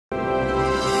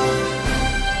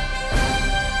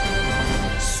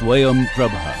Swayam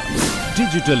Prabha.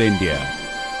 Digital India.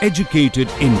 Educated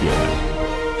India.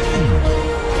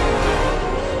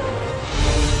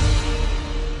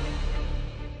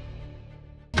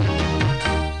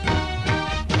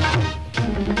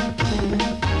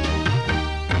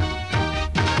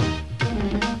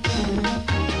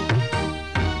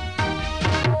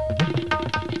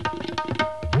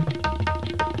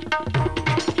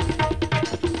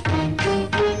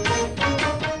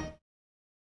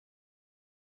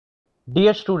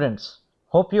 Dear students,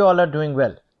 hope you all are doing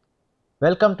well.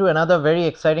 Welcome to another very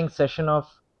exciting session of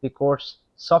the course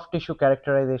Soft Tissue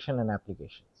Characterization and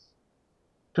Applications.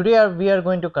 Today we are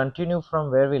going to continue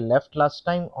from where we left last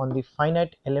time on the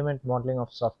finite element modeling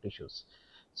of soft tissues.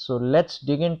 So let's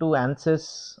dig into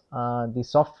ANSYS, the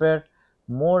software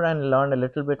more, and learn a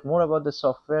little bit more about the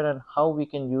software and how we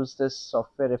can use this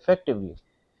software effectively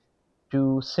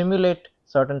to simulate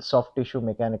certain soft tissue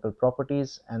mechanical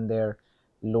properties and their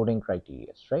loading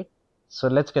criteria, right? So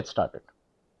let's get started.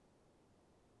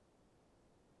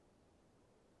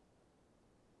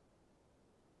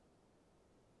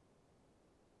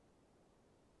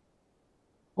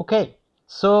 Okay,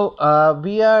 so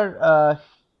we are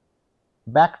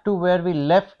back to where we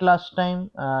left last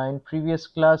time. In previous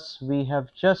class, we have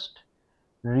just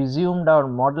resumed our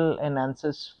model in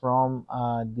ANSYS from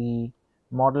the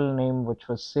model name which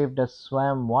was saved as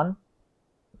Swayam 1,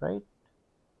 right?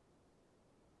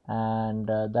 And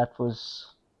it was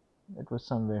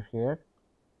somewhere here,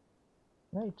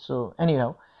 right? So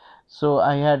anyhow, so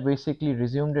I had basically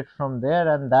resumed it from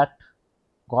there, and that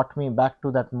got me back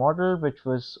to that model which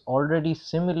was already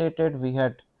simulated. We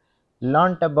had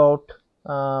learnt about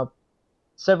uh,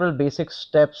 several basic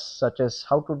steps, such as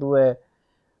how to do a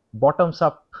bottoms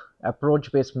up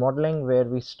approach based modeling, where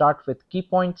we start with key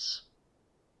points,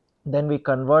 then we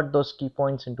convert those key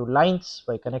points into lines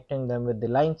by connecting them with the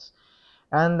lines,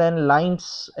 and then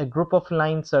a group of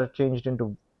lines are changed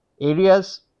into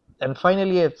areas, and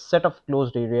finally a set of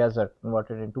closed areas are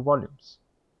converted into volumes,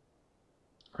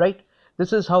 right?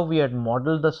 This is how we had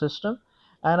modeled the system,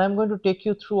 and I'm going to take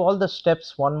you through all the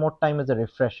steps one more time as a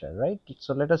refresher, right?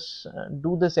 So let us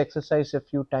do this exercise a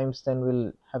few times, then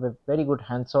we'll have a very good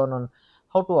hands-on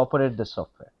how to operate the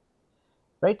software,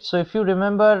 right? So if you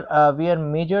remember, we are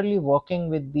majorly working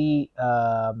with the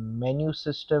menu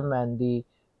system and the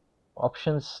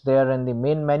options there in the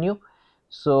main menu.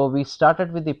 So we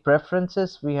started with the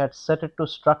preferences. We had set it to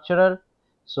structural,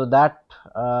 so that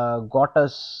got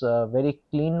us very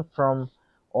clean from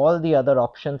all the other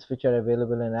options which are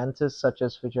available in ANSYS, such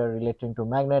as which are relating to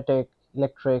magnetic,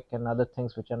 electric, and other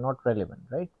things which are not relevant,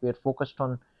 right? We are focused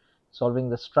on solving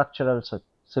the structural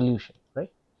solution,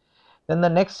 right? Then the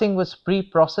next thing was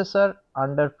preprocessor.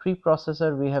 Under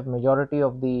preprocessor, we have majority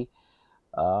of the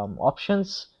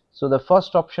options. So the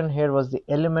first option here was the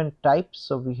element type.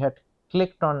 So we had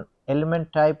clicked on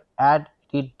element type, add,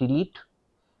 edit, delete,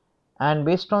 and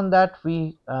based on that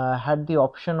we had the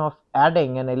option of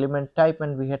adding an element type,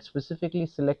 and we had specifically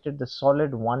selected the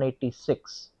solid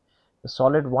 186. The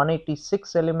solid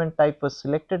 186 element type was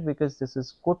selected because this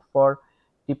is good for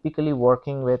typically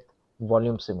working with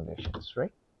volume simulations,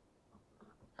 right?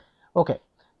 Okay,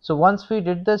 so once we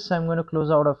did this, I'm going to close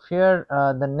out of here.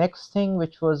 The next thing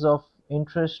which was of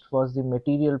interest was the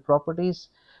material properties.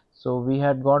 So we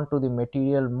had gone to the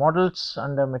material models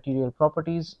under material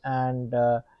properties, and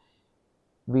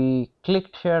we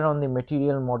clicked here on the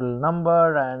material model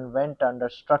number and went under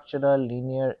structural,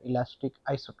 linear, elastic,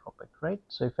 isotropic, right?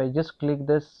 So if I just click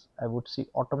this, I would see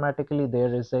automatically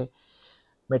there is a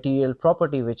material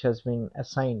property which has been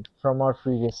assigned from our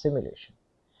previous simulation.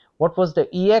 What was the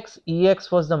EX?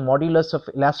 EX was the modulus of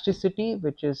elasticity,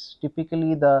 which is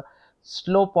typically the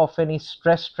slope of any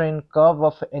stress strain curve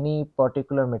of any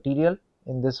particular material.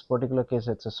 In this particular case,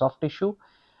 it's a soft tissue.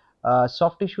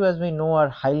 Soft tissue, as we know, are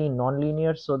highly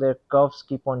nonlinear, so their curves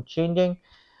keep on changing.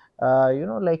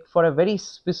 Like for a very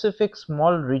specific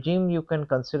small regime, you can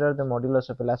consider the modulus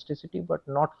of elasticity, but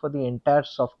not for the entire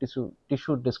soft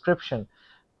tissue description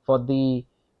for the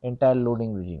entire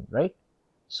loading regime, right?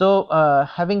 So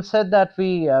having said that,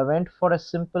 we went for a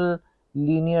simple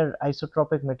linear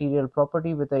isotropic material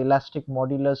property with an elastic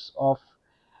modulus of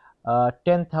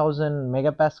 10,000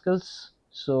 megapascals.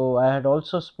 So I had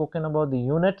also spoken about the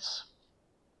units.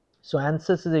 So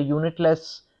ANSYS is a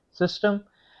unitless system,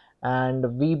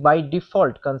 and we by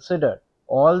default consider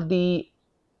all the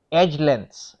edge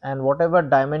lengths and whatever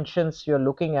dimensions you're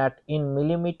looking at in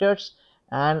millimeters,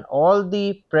 and all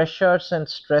the pressures and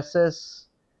stresses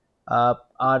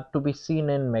are to be seen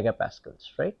in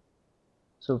megapascals, right?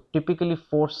 So typically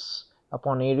force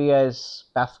upon area is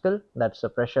Pascal, that's the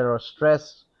pressure or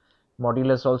stress.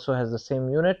 modulus also has the same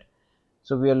unit,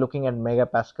 so we are looking at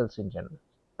megapascals in general.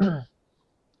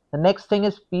 The next thing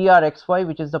is PRXY,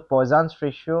 which is the Poisson's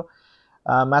ratio,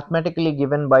 mathematically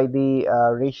given by the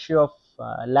ratio of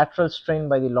lateral strain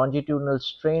by the longitudinal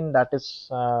strain. That is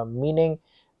meaning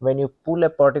when you pull a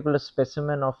particular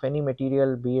specimen of any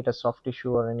material, be it a soft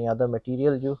tissue or any other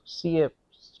material, you see a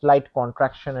slight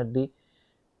contraction at the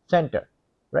center,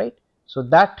 right? So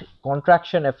that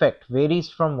contraction effect varies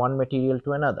from one material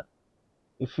to another.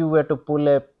 If you were to pull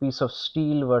a piece of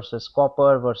steel versus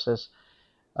copper versus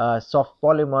soft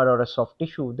polymer or a soft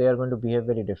tissue, they are going to behave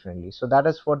very differently. So that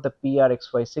is what the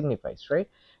PRXY signifies, right?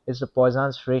 It's the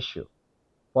Poisson's ratio.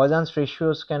 Poisson's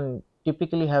ratios can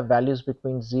typically have values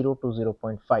between 0 to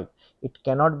 0.5. It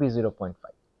cannot be 0.5.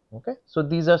 Okay, so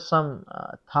these are some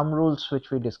thumb rules which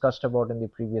we discussed about in the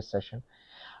previous session,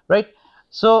 right?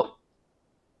 So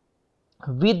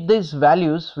with these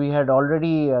values, we had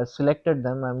already selected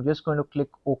them. I'm just going to click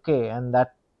OK, and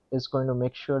that is going to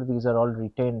make sure these are all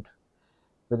retained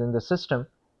within the system.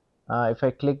 If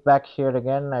I click back here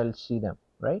again, I'll see them,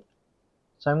 right?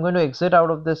 So I'm going to exit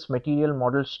out of this material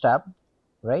models tab,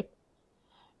 right?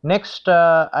 Next,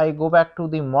 I go back to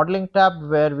the modeling tab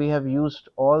where we have used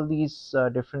all these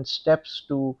different steps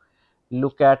to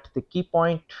look at the key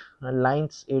point,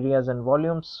 lines, areas and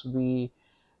volumes.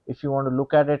 If you want to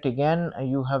look at it again,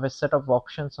 you have a set of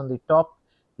options on the top.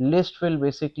 List will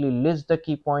basically list the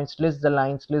key points, list the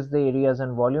lines, list the areas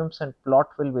and volumes, and plot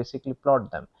will basically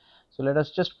plot them. So let us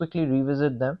just quickly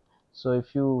revisit them. So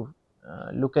if you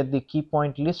look at the key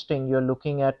point listing, you're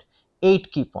looking at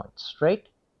 8 key points, right?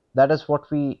 That is what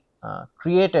we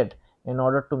created in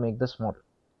order to make this model.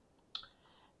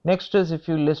 Next is, if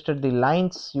you listed the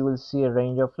lines, you will see a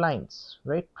range of lines,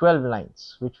 right? 12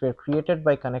 lines which were created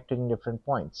by connecting different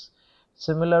points.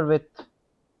 Similar with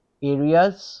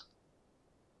areas,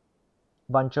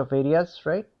 bunch of areas,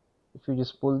 right? If you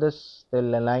just pull this,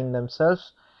 they'll align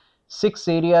themselves. 6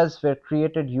 areas were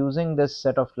created using this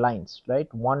set of lines,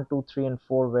 right? 1, 2, 3 and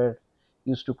 4 were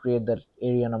used to create the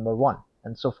area number 1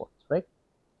 and so forth, right?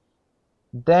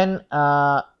 Then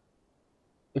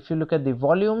if you look at the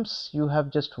volumes, you have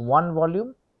just one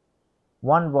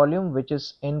volume which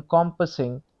is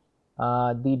encompassing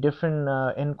the different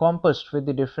encompassed with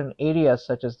the different areas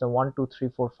such as the 1, 2, 3,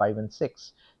 4, 5 and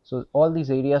 6. So all these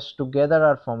areas together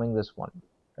are forming this one,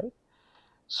 right?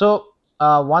 So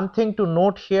one thing to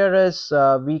note here is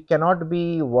we cannot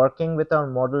be working with our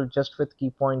model just with key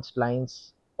points,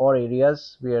 lines or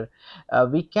areas, where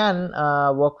we can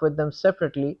work with them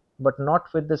separately but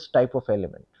not with this type of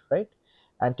element, right?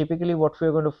 And typically what we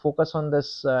are going to focus on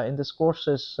this in this course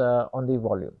is on the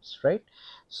volumes, right?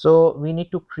 So we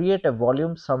need to create a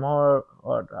volume somehow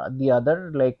or the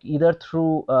other, like either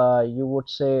through you would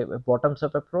say a bottoms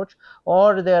up approach,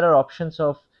 or there are options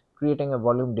of creating a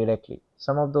volume directly.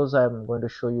 Some of those I am going to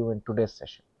show you in today's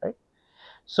session, right?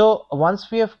 So once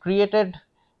we have created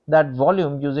that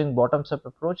volume using bottoms up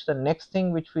approach, the next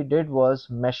thing which we did was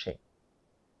meshing.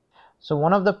 So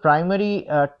one of the primary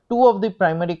two of the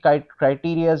primary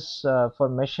criterias for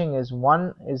meshing is,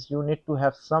 one is you need to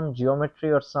have some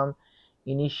geometry or some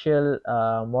initial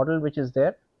model which is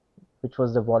there, which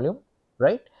was the volume,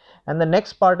 right? And the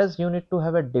next part is you need to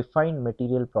have a defined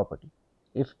material property.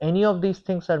 If any of these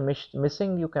things are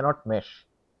missing, you cannot mesh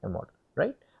a model,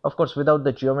 right? Of course, without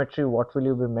the geometry, what will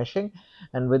you be meshing?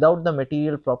 And without the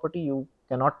material property, you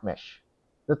cannot mesh.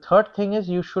 The third thing is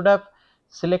you should have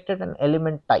selected an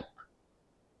element type.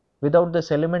 Without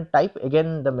this element type,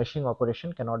 again the meshing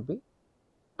operation cannot be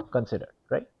considered,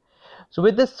 right? So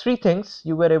with these three things,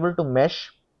 you were able to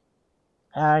mesh.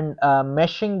 And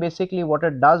meshing, basically what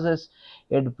it does is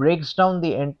it breaks down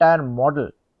the entire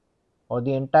model or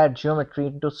the entire geometry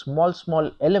into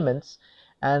small elements,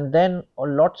 and then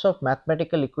lots of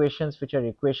mathematical equations, which are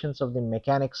equations of the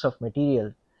mechanics of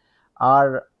material,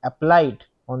 are applied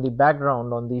on the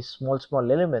background on these small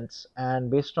elements,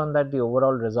 and based on that the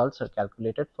overall results are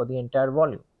calculated for the entire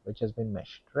volume which has been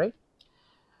meshed, right?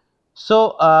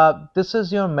 So this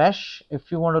is your mesh.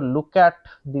 If you want to look at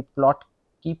the plot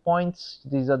key points,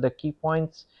 these are the key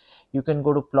points. You can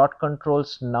go to plot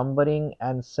controls, numbering,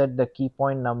 and set the key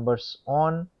point numbers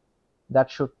on. That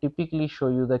should typically show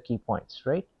you the key points,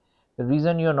 right? The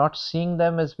reason you're not seeing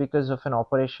them is because of an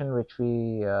operation which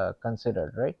we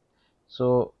considered, right?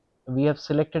 So we have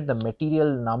selected the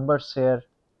material numbers here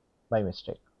by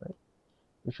mistake, right?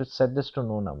 You should set this to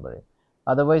no numbering.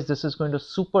 Otherwise, this is going to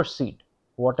supersede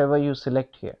whatever you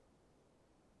select here.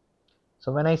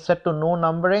 So when I set to no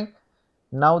numbering,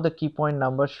 now the key point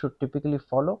numbers should typically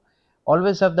follow.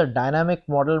 Always have the dynamic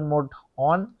model mode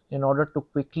on in order to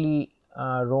quickly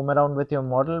roam around with your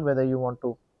model, whether you want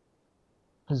to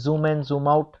zoom in, zoom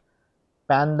out,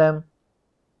 pan them.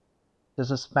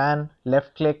 This is pan,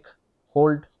 left click,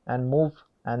 hold and move,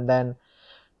 and then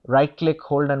right click,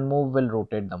 hold and move will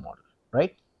rotate the model,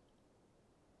 right?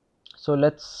 So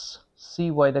let's see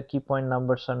why the key point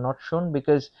numbers are not shown,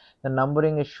 because the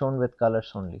numbering is shown with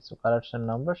colors only. So colors and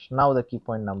numbers, now the key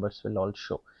point numbers will all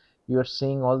show. You are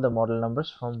seeing all the model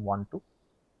numbers from 1 to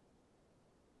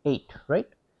 8, right?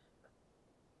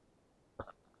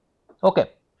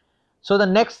 Okay, so the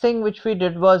next thing which we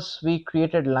did was we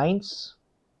created lines.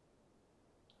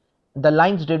 The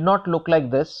lines did not look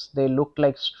like this, they looked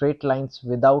like straight lines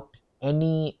without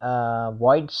any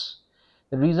voids.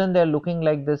 The reason they're looking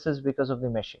like this is because of the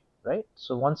meshing, right?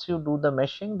 So once you do the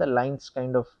meshing, the lines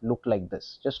kind of look like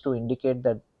this, just to indicate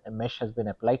that a mesh has been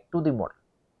applied to the model,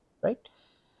 right?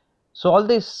 So all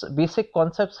these basic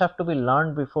concepts have to be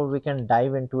learned before we can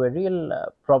dive into a real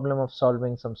problem of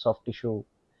solving some soft tissue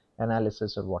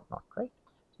analysis or whatnot, right?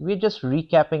 We're just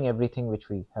recapping everything which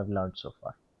we have learned so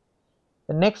far.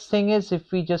 The next thing is,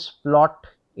 if we just plot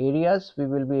areas, we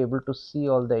will be able to see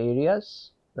all the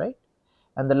areas, right?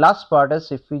 And the last part is,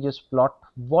 if we just plot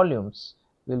volumes,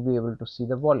 we'll be able to see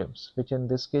the volumes, which in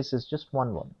this case is just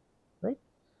one volume, right?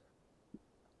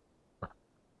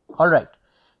 All right.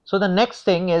 So the next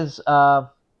thing is,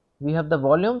 we have the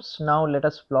volumes. Now let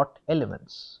us plot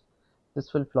elements.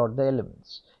 This will plot the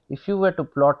elements. If you were to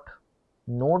plot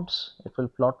nodes, it will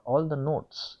plot all the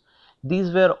nodes.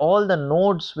 These were all the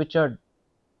nodes which are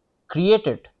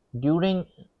created during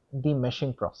the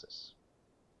meshing process.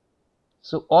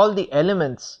 So all the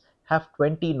elements have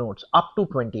 20 nodes, up to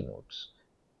 20 nodes,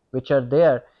 which are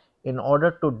there in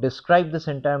order to describe this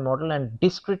entire model and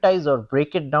discretize or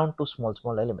break it down to small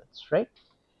elements, right?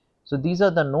 So these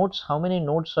are the nodes. How many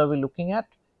nodes are we looking at?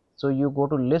 So you go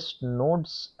to list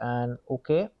nodes and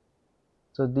OK.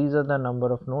 So these are the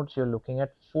number of nodes you're looking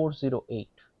at, 408.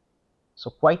 So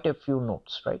quite a few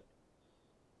nodes, right?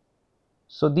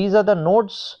 So these are the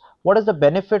nodes. What is the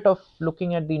benefit of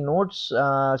looking at the nodes?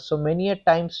 So many a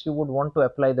times you would want to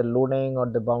apply the loading or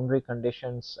the boundary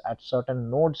conditions at certain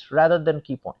nodes rather than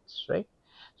key points, right?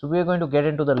 So we are going to get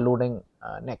into the loading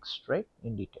next, right,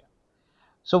 in detail.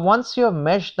 So once you have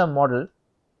meshed the model,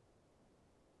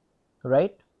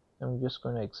 right, I'm just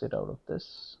going to exit out of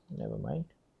this, never mind.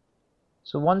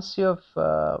 So once you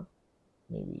have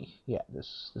maybe, yeah,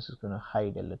 this is going to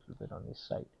hide a little bit on this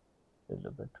side, a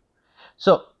little bit.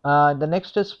 So the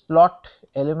next is plot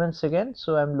elements again.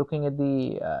 So I'm looking at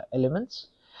the elements.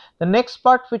 The next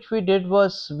part which we did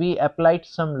was we applied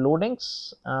some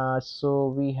loadings.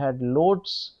 So we had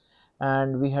loads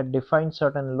and we had defined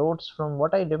certain loads. From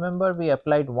what I remember, we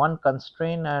applied one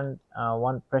constraint and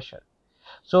one pressure.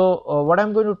 So what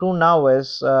I'm going to do now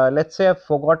is, let's say I've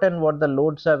forgotten what the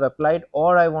loads I've applied,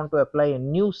 or I want to apply a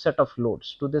new set of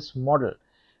loads to this model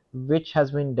which has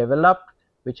been developed,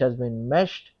 which has been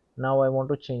meshed. Now I want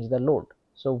to change the load.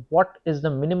 So what is the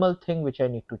minimal thing which I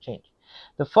need to change?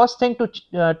 The first thing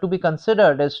to be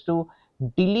considered is to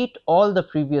delete all the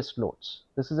previous loads.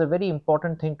 This is a very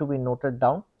important thing to be noted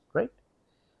down, right?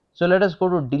 So let us go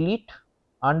to delete.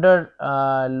 Under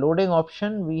loading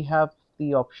option, we have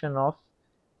the option of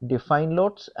define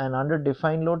loads, and under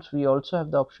define loads we also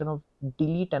have the option of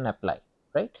delete and apply,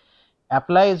 right?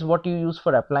 Apply is what you use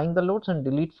for applying the loads and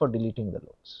delete for deleting the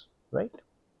loads, right?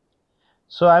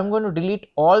 So I'm going to delete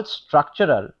all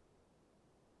structural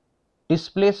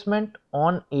displacement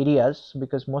on areas,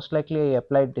 because most likely I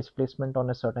applied displacement on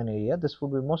a certain area. This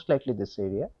would be most likely this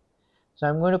area. So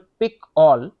I'm going to pick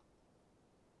all.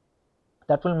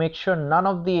 That will make sure none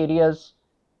of the areas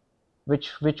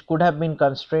which could have been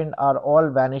constrained are all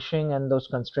vanishing and those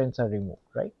constraints are removed,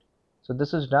 right? So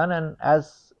this is done, and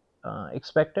as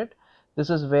expected, this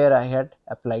is where I had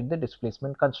applied the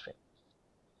displacement constraint.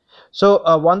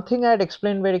 So one thing I had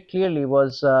explained very clearly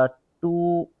was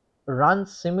to run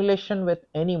simulation with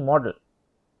any model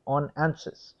on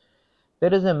ANSYS,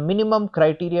 there is a minimum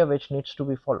criteria which needs to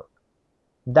be followed.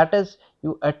 That is,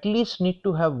 you at least need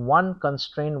to have one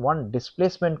constraint, one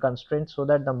displacement constraint, so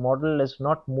that the model is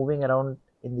not moving around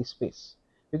in the space,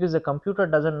 because the computer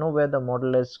doesn't know where the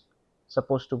model is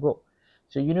supposed to go.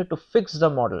 So you need to fix the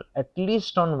model at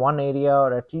least on one area,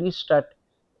 or at least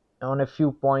on a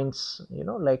few points,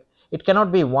 like it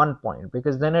cannot be one point,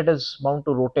 because then it is bound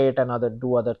to rotate and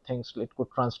do other things. It could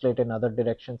translate in other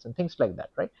directions and things like that,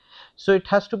 right? So it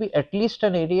has to be at least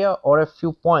an area or a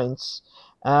few points,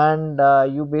 and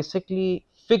you basically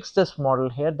fix this model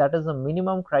here. That is the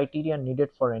minimum criteria needed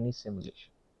for any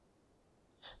simulation.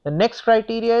 The next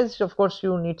criteria is, of course,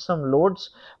 you need some loads,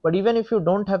 but even if you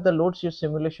don't have the loads, your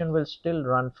simulation will still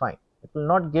run fine. It will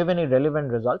not give any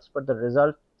relevant results, but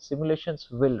the simulations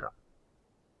will run.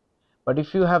 But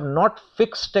if you have not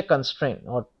fixed a constraint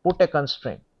or put a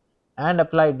constraint and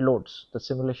applied loads, the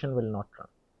simulation will not run.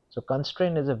 So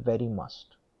constraint is a very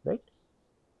must, right?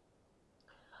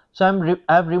 So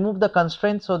I have removed the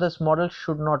constraint, so this model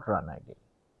should not run ideally,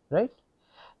 right?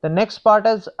 The next part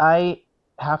is I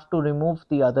have to remove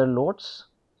the other loads.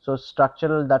 So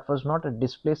structural, that was not a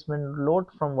displacement load.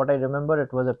 From what I remember,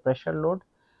 it was a pressure load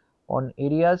on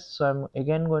areas. So I'm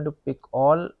again going to pick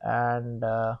all and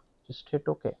just hit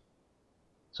OK.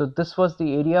 So this was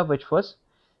the area which was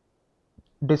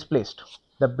displaced,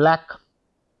 the black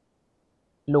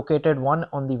located one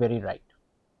on the very right,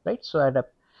 right? So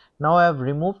now I have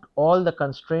removed all the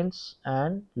constraints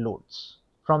and loads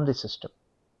from the system.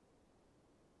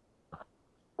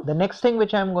 The next thing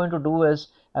which I am going to do is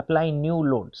apply new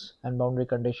loads and boundary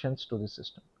conditions to the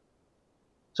system.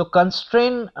 So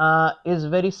constraint is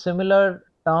very similar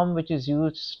term which is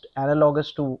used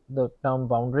analogous to the term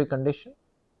boundary condition,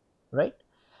 right?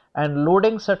 And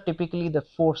loadings are typically the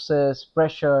forces,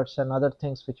 pressures and other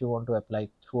things which you want to apply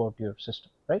throughout your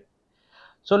system, right?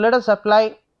 So let us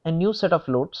apply a new set of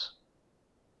loads.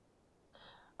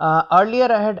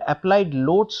 Earlier I had applied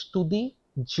loads to the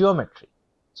geometry.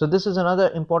 So this is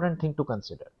another important thing to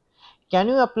consider. Can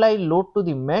you apply load to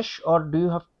the mesh or do you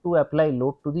have to apply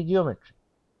load to the geometry?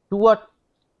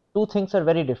 Two things are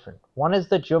very different. One is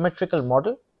the geometrical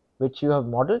model which you have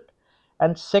modeled,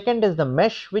 and second is the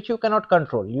mesh which you cannot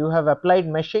control. You have applied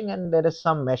meshing and there is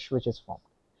some mesh which is formed.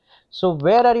 So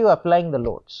where are you applying the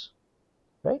loads,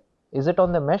 right? Is it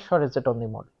on the mesh or is it on the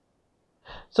model?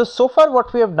 So far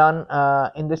what we have done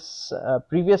in this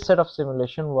previous set of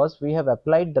simulation was we have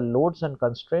applied the loads and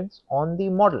constraints on the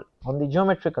model, on the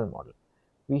geometrical model.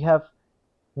 We have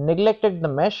neglected the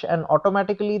mesh and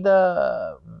automatically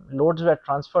the loads were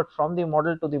transferred from the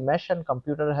model to the mesh and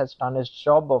computer has done its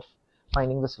job of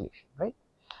finding the solution, right?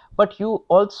 But you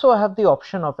also have the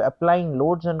option of applying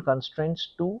loads and constraints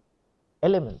to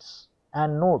elements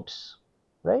and nodes,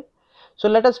 right? So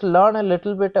let us learn a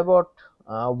little bit about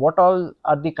what all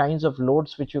are the kinds of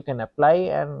loads which you can apply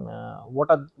and what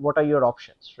are your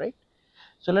options, right?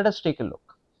 So let us take a look.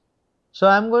 So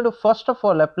I'm going to first of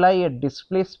all apply a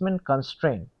displacement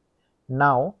constraint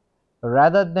now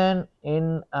rather than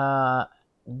in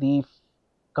the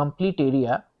complete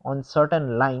area on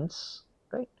certain lines,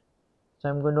 right? So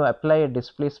I'm going to apply a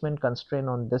displacement constraint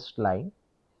on this line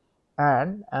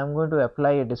and I'm going to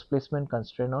apply a displacement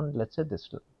constraint on, let's say, this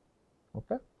line.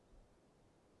 Okay,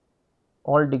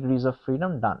 all degrees of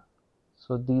freedom done.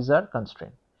 So these are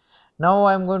constraints. Now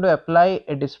I'm going to apply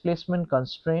a displacement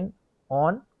constraint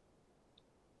on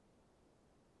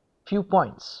few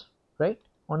points, right,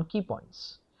 on key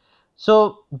points.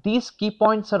 So these key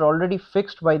points are already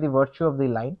fixed by the virtue of the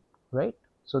line, right?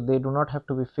 So they do not have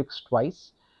to be fixed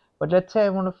twice. But let's say I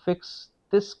want to fix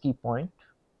this key point,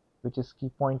 which is key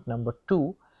point number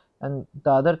 2, and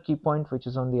the other key point which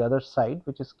is on the other side,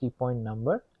 which is key point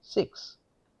number 6.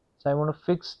 So I want to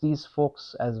fix these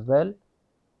folks as well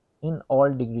in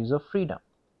all degrees of freedom.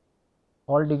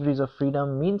 All degrees of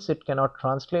freedom means it cannot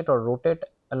translate or rotate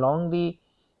along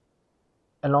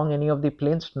any of the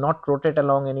planes, not rotate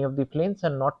along any of the planes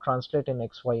and not translate in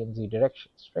x, y and z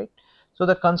directions, right? So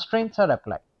the constraints are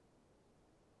applied,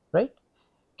 right?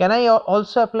 Can I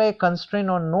also apply a constraint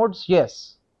on nodes?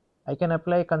 Yes, I can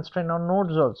apply a constraint on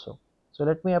nodes also. So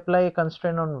let me apply a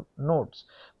constraint on nodes,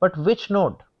 but which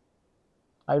node?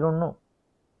 I don't know,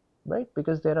 right?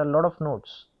 Because there are a lot of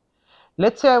nodes.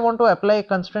 Let's say I want to apply a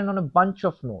constraint on a bunch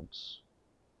of nodes,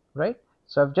 right?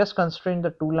 So I've just constrained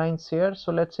the two lines here.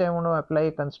 So let's say I want to apply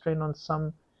a constraint on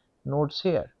some nodes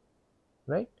here,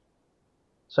 right?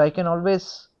 So I can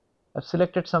always, I've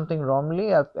selected something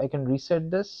wrongly, I can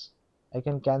reset this, I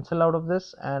can cancel out of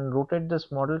this and rotate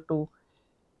this model to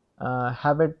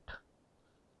have it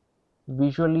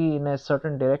visually in a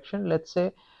certain direction. Let's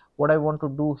say what I want to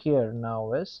do here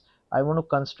now is I want to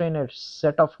constrain a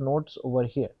set of nodes over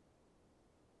here.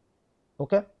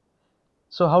 Okay,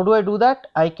 so how do I do that?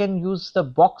 I can use the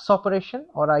box operation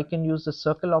or I can use the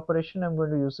circle operation. I'm going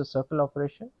to use the circle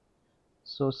operation.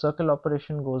 So circle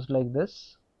operation goes like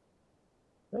this,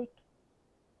 right?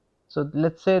 So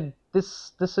let's say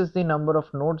this is the number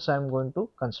of nodes I'm going to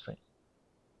constrain,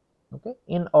 okay,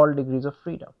 in all degrees of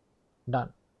freedom.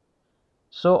 Done.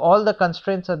 So all the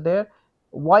constraints are there.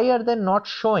 Why are they not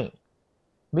showing?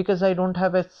 Because I don't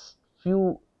have a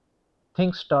few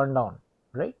things turned on,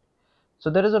 right? So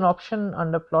there is an option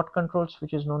under plot controls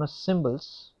which is known as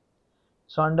symbols.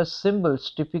 So under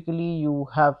symbols typically you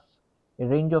have a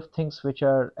range of things which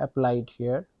are applied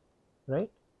here, right?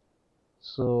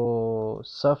 So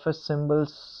surface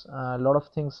symbols, a lot of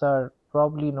things are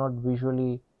probably not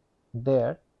visually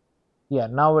there. Yeah,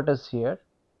 now it is here.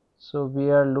 So we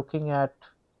are looking at,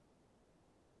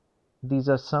 these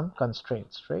are some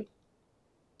constraints, right?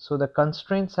 So the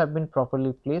constraints have been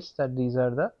properly placed, that these are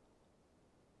the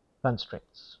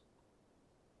constraints,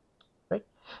 right?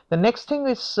 The next thing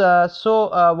is,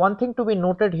 one thing to be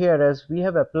noted here is we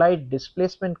have applied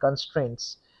displacement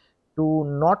constraints to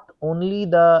not only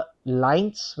the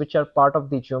lines which are part of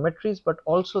the geometries, but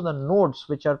also the nodes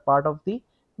which are part of the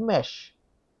mesh.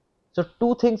 So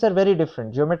two things are very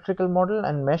different. Geometrical model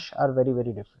and mesh are very,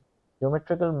 very different.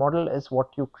 Geometrical model is what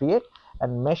you create,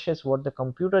 and mesh is what the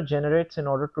computer generates in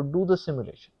order to do the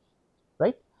simulation,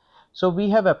 right? So we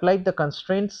have applied the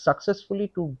constraints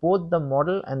successfully to both the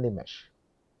model and the mesh.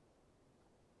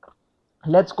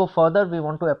 Let's go further. We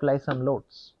want to apply some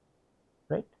loads,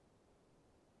 right?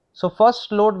 So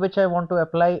first load which I want to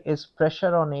apply is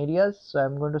pressure on areas. So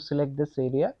I'm going to select this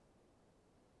area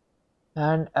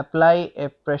and apply a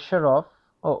pressure of,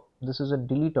 oh, this is a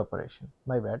delete operation,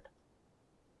 my bad.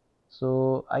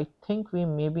 So I think we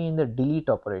may be in the delete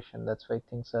operation, that's why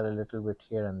things are a little bit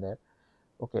here and there.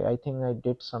 Okay, I think I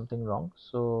did something wrong.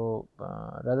 So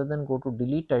rather than go to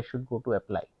delete, I should go to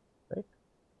apply, right?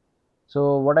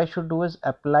 So what I should do is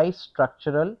apply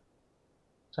structural.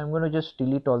 So I'm going to just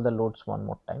delete all the loads one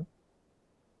more time.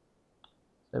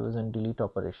 So I was in delete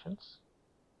operations.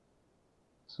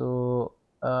 So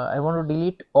I want to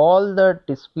delete all the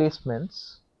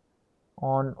displacements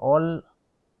on all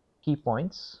key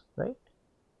points, right?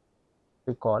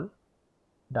 We call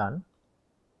done,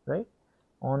 right?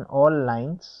 On all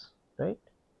lines, right?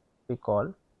 We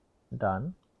call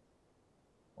done.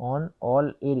 On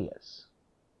all areas,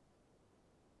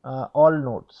 all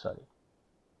nodes, sorry,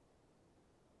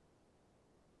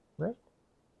 right?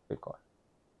 We call.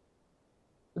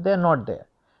 So they are not there.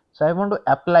 So I want to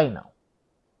apply now,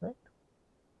 right?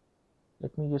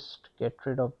 Let me just get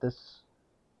rid of this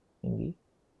thingy,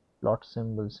 plot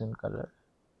symbols in color.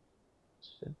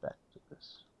 Set back to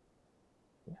this.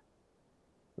 Yeah,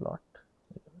 plot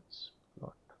elements,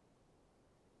 plot.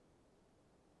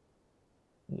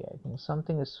 Yeah, I think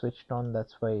something is switched on.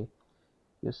 That's why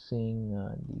you're seeing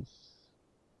these.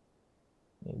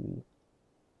 Maybe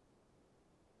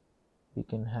we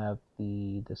can have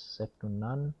this set to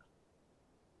none.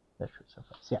 That should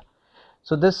suffice. Yeah.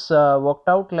 So this worked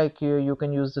out. Like you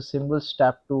can use the symbols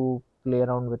tab to play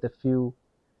around with a few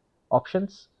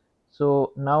options.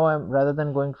 So now I'm, rather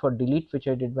than going for delete, which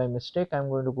I did by mistake, I'm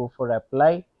going to go for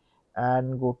apply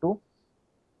and go to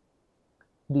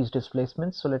these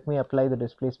displacements. So let me apply the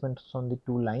displacements on the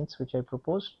two lines which I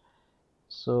proposed.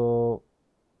 So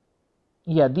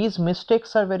yeah, these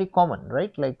mistakes are very common,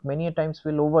 right? Like many a times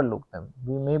we'll overlook them.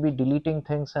 We may be deleting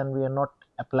things and we are not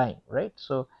applying, right?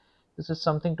 So this is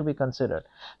something to be considered.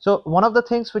 So one of the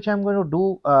things which I'm going to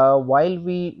do while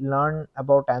we learn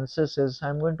about ANSYS is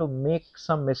I'm going to make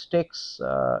some mistakes,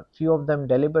 few of them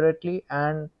deliberately,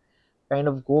 and kind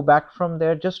of go back from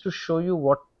there just to show you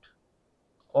what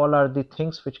all are the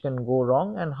things which can go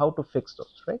wrong and how to fix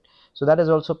those, right? So that is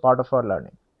also part of our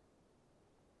learning.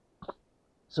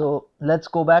 So let's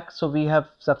go back. So we have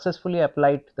successfully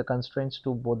applied the constraints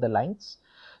to both the lines.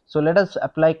 So let us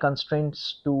apply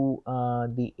constraints to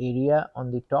the area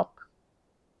on the top.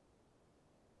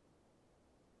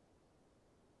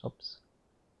 Oops.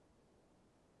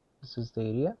 This is the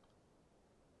area,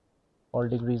 all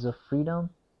degrees of freedom,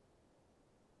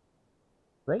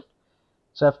 right?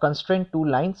 So I've constrained two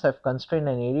lines, I've constrained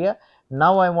an area.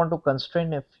 Now I want to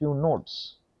constrain a few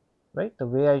nodes, right? The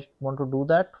way I want to do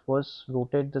that was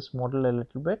rotate this model a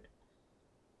little bit.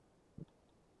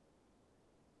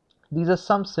 These are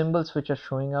some symbols which are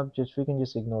showing up, just we can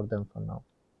just ignore them for now.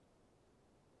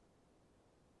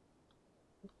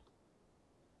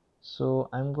 So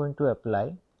I'm going to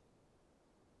apply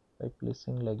by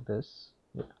placing like this.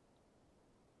 Yeah.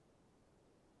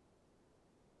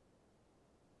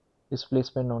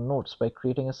 Displacement on nodes by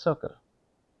creating a circle.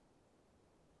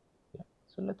 Yeah.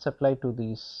 So let's apply to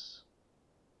these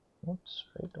nodes,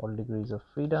 right? All degrees of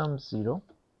freedom 0.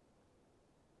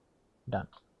 Done.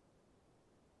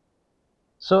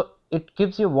 So it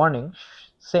gives you a warning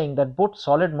saying that both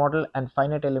solid model and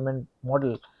finite element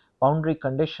model boundary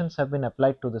conditions have been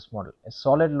applied to this model. As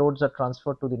solid loads are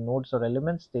transferred to the nodes or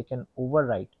elements, they can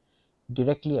override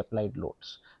directly applied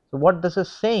loads. So what this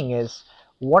is saying is,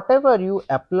 whatever you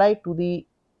apply to the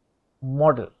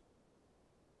model,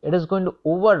 it is going to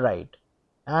override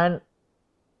and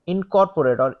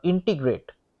incorporate or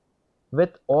integrate with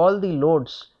all the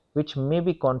loads which may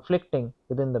be conflicting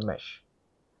within the mesh.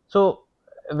 So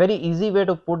a very easy way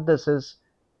to put this is,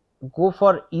 go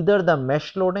for either the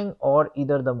mesh loading or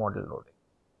either the model loading.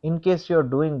 In case you are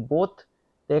doing both,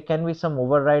 there can be some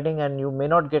overriding and you may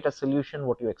not get a solution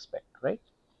what you expect, right?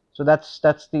 So that's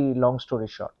the long story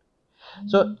short.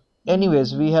 So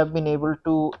anyways, we have been able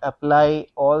to apply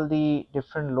all the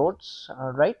different loads,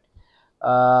 right,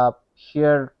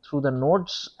 here through the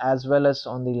nodes as well as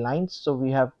on the lines. So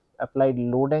we have applied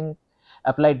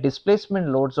displacement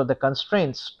loads or the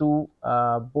constraints to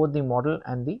both the model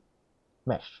and the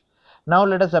mesh. Now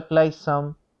let us apply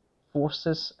some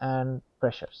forces and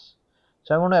pressures.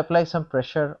 So I want to apply some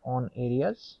pressure on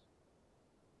areas.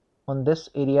 On this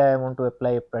area I want to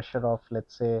apply a pressure of,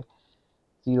 let's say,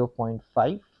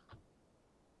 0.5.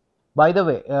 By the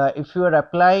way, if you are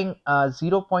applying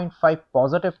 0.5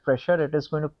 positive pressure, it is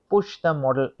going to push the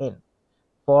model in.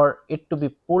 For it to be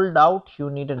pulled out, you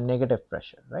need a negative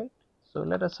pressure, right? So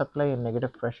let us apply a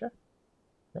negative pressure,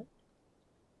 right?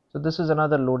 So this is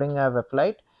another loading I have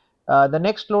applied. The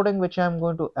next loading which I am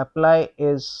going to apply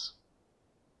is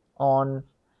on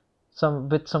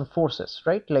with some forces,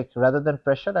 right? Like rather than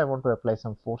pressure, I want to apply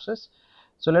some forces.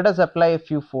 So let us apply a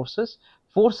few forces.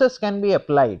 Forces can be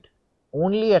applied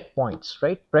only at points,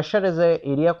 right? Pressure is a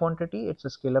area quantity, it's a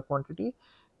scalar quantity.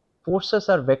 Forces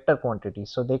are vector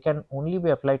quantities, so they can only be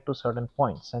applied to certain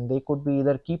points, and they could be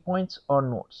either key points or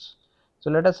nodes. So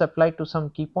let us apply to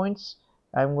some key points.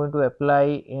 I am going to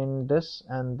apply in this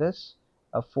and this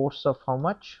a force of how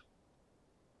much?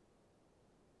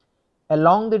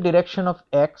 Along the direction of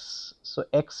x. So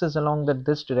x is along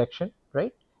this direction,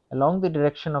 right? Along the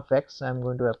direction of x, I am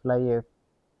going to apply a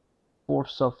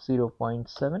force of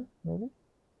 0.7 maybe,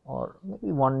 or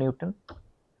maybe 1 Newton.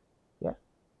 Yeah.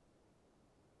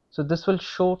 So this will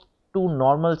show two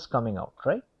normals coming out,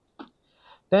 right?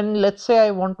 Then let's say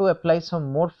I want to apply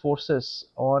some more forces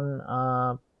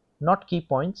on not key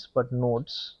points but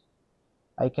nodes.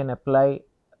 I can apply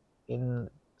in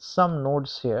some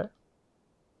nodes here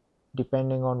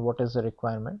depending on what is the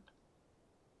requirement.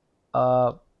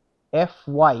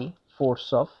 Fy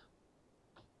force of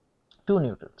 2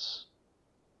 newtons,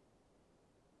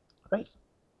 right?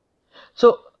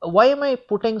 So why am I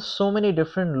putting so many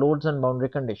different loads and boundary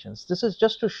conditions? This is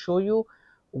just to show you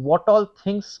what all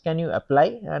things can you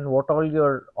apply and what all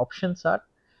your options are.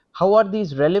 How are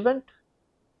these relevant?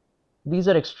 These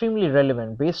are extremely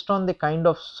relevant based on the kind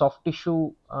of soft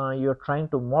tissue you're trying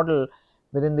to model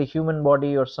within the human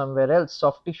body or somewhere else.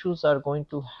 Soft tissues are going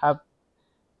to have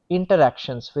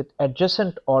interactions with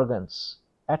adjacent organs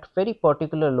at very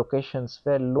particular locations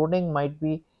where loading might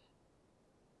be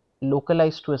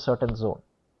localized to a certain zone,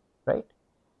 right?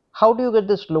 How do you get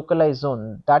this localized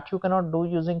zone? That you cannot do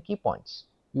using key points.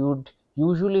 You'd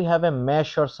usually have a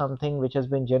mesh or something which has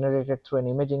been generated through an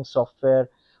imaging software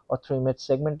or through image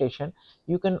segmentation.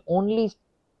 You can only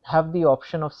have the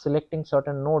option of selecting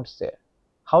certain nodes there.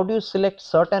 How do you select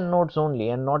certain nodes only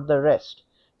and not the rest?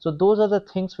 So those are the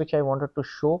things which I wanted to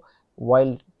show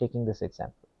while taking this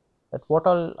example. That what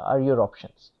all are your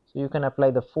options. So you can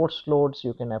apply the force loads,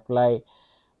 you can apply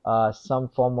some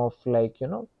form of, like,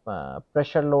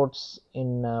 pressure loads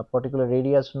in particular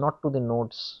areas, not to the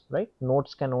nodes, right?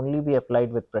 Nodes can only be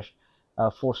applied with pressure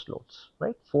force loads,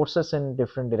 right? Forces in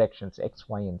different directions, x,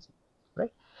 y, and z,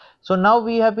 right? So now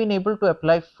we have been able to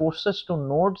apply forces to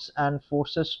nodes and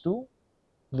forces to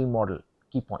the model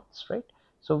key points, right?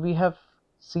 So we have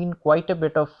seen quite a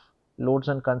bit of loads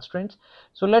and constraints.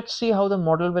 So let's see how the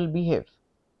model will behave,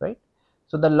 right?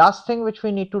 So the last thing which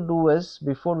we need to do is,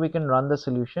 before we can run the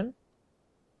solution,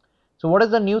 so what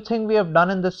is the new thing we have done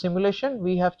in this simulation?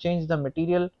 We have changed the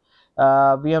material.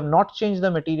 We have not changed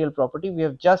the material property. We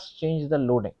have just changed the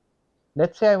loading.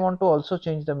 Let's say I want to also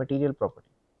change the material property.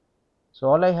 So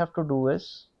all I have to do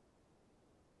is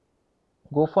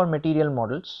go for material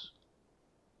models.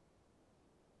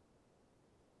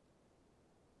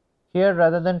 Here,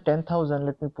 rather than 10,000,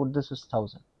 let me put this as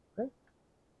 1,000, right?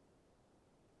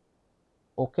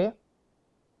 Okay,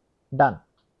 done.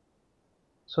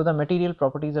 So the material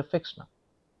properties are fixed now.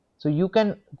 So you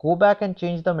can go back and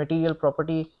change the material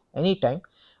property anytime.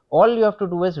 All you have to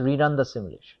do is rerun the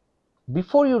simulation.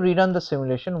 Before you rerun the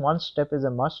simulation, one step is a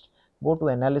must. Go to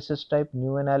analysis type,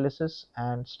 new analysis,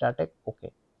 and static. OK.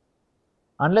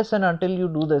 Unless and until you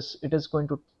do this, it is going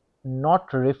to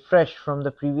not refresh from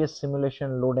the previous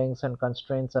simulation loadings and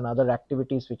constraints and other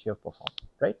activities which you have performed,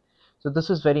 right? So this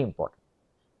is very important.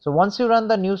 So once you run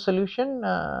the new solution,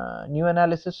 new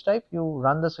analysis type, you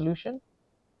run the solution.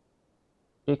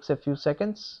 Takes a few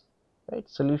seconds, right?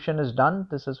 Solution is done.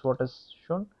 This is what is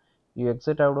shown. You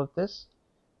exit out of this.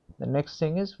 The next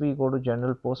thing is we go to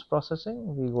general post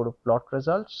processing, we go to plot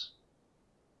results,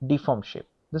 deform shape.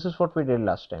 This is what we did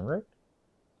last time, right?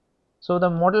 So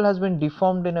the model has been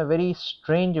deformed in a very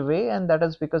strange way, and that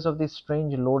is because of these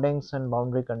strange loadings and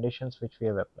boundary conditions which we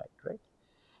have applied, right?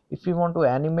 If you want to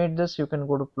animate this, you can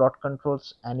go to plot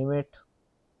controls, animate,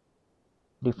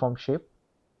 deform shape.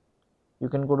 You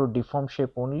can go to deform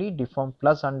shape only, deform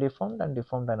plus undeformed, and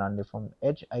deformed and undeformed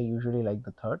edge. I usually like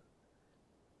the third.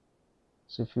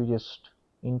 So if you just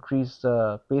increase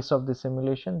the pace of the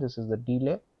simulation, this is the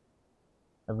delay.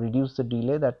 I've reduced the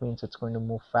delay, that means it's going to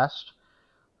move fast,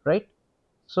 right?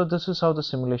 So this is how the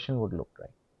simulation would look,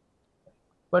 right?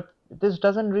 But this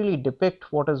doesn't really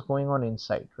depict what is going on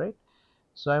inside, right?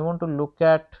 So I want to look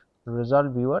at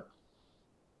result viewer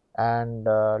and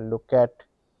look at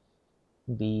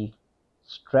the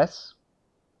stress.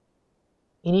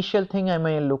 Initial thing I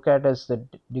may look at is the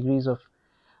degrees of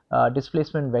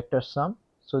displacement vector sum.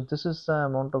 So this is the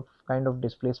amount of kind of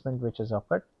displacement which is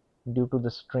occurred due to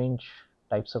the strange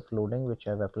types of loading which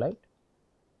I have applied.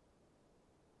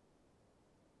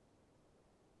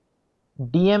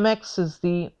 DMX is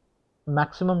the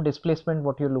maximum displacement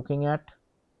what you're looking at,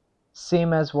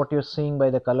 same as what you're seeing by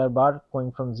the color bar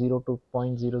going from 0 to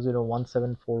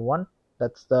 0.001741.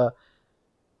 That's the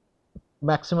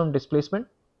maximum displacement.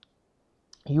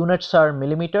 Units are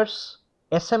millimeters.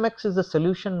 SMX is the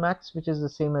solution max, which is the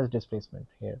same as displacement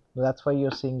here. So that's why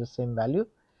you're seeing the same value.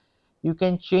 You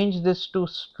can change this to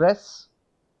stress.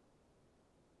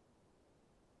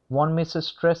 Von Mises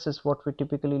stress is what we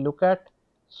typically look at.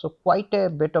 So quite a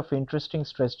bit of interesting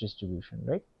stress distribution,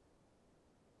 right?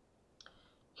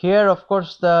 Here, of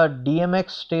course, the DMX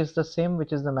stays the same,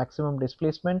 which is the maximum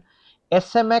displacement.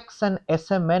 SMX and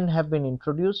SMN have been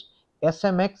introduced.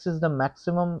 SMX is the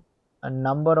maximum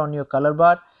number on your color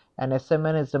bar, and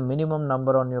SMN is the minimum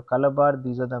number on your color bar.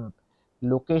 These are the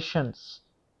locations,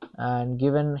 and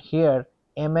given here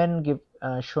MN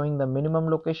showing the minimum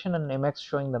location and MX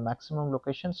showing the maximum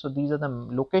location. So these are the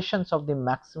locations of the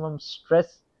maximum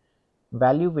stress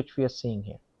value which we are seeing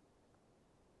here.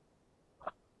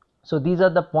 So these are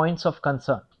the points of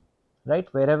concern, right?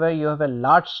 Wherever you have a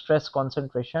large stress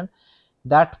concentration,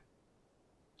 that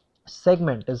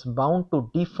segment is bound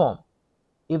to deform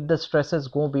if the stresses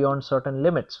go beyond certain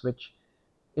limits, which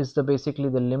is the basically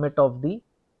the limit of the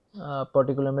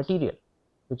particular material,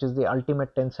 which is the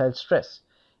ultimate tensile stress.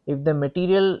 If the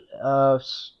material,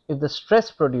 if the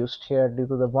stress produced here due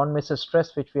to the von Mises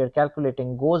stress which we are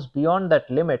calculating goes beyond that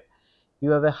limit, you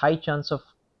have a high chance of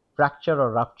fracture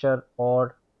or rupture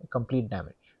or complete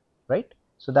damage, right?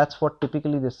 So that's what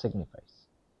typically this signifies.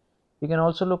 You can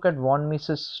also look at von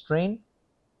Mises strain,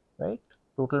 right?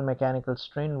 Total mechanical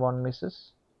strain, von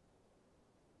Mises.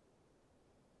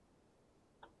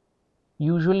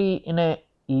 Usually in a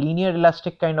linear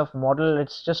elastic kind of model,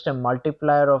 it's just a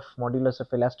multiplier of modulus of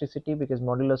elasticity, because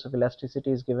modulus of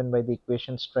elasticity is given by the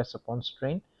equation stress upon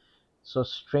strain. So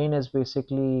strain is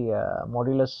basically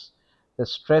modulus, the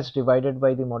stress divided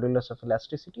by the modulus of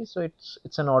elasticity. So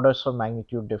it's an orders of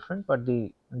magnitude different, but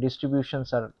the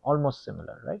distributions are almost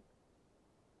similar, right?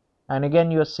 And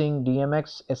again, you are seeing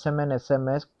DMX, SMN,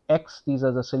 SMX, these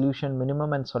are the solution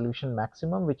minimum and solution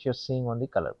maximum, which you're seeing on the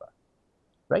color bar,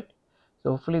 right? So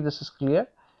hopefully this is clear.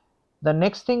 The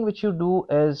next thing which you do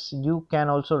is you can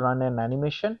also run an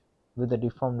animation with the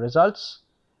deformed results.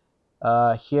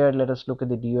 Here let us look at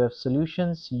the DOF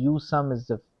solutions. U sum is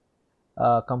the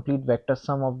complete vector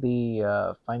sum of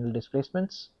the final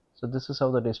displacements. So this is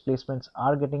how the displacements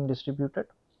are getting distributed.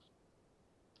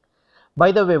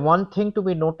 By the way, one thing to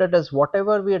be noted is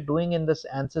whatever we are doing in this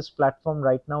ANSYS platform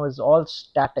right now is all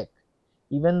static.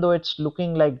 Even though it's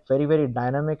looking like very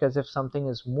dynamic as if something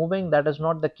is moving, that is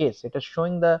not the case. It is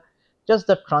showing the just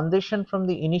the transition from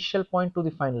the initial point to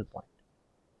the final point.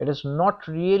 It is not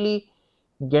really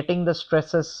getting the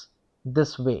stresses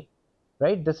this way,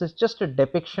 right? This is just a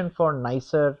depiction for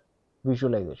nicer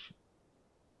visualization.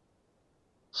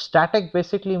 Static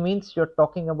basically means you're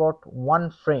talking about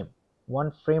one frame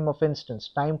of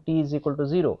instance, time t is equal to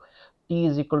 0, t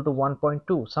is equal to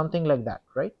 1.2, something like that,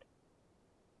 right?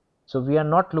 So we are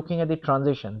not looking at the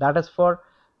transition. That is for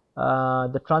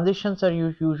the transitions are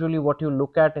usually what you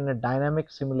look at in a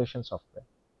dynamic simulation software,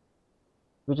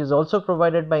 which is also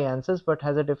provided by ANSYS but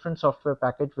has a different software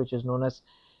package which is known as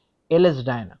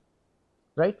LSDyna,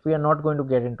 right? We are not going to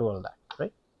get into all that,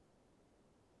 right?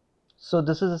 So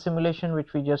this is a simulation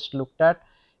which we just looked at.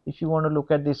 If you want to look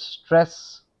at the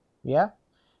stress, yeah,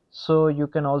 so you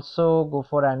can also go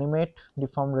for animate,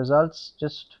 deform results,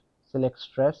 just select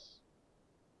stress,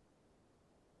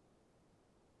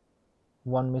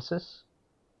 von Mises,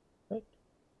 right?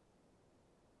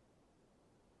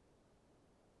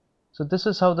 So this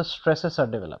is how the stresses are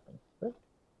developing, right?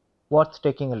 Worth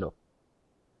taking a look.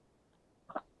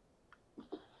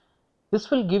 This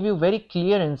will give you very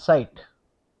clear insight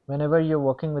whenever you're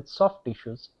working with soft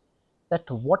tissues, that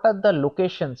what are the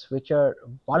locations which are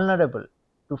vulnerable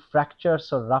to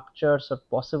fractures or ruptures or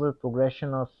possible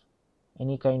progression of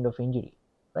any kind of injury,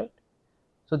 right?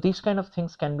 So these kind of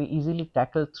things can be easily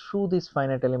tackled through this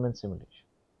finite element simulation,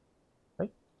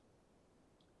 right?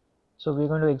 So we're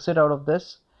going to exit out of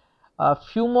this. A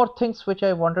few more things which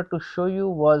I wanted to show you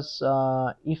was,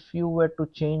 if you were to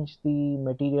change the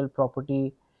material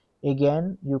property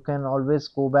again, you can always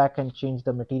go back and change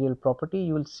the material property.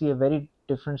 You will see a very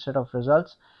different set of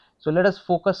results. So let us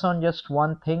focus on just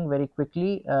one thing very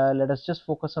quickly. Let us just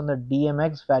focus on the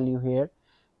DMX value here.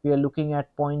 We are looking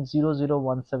at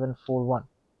 0.001741.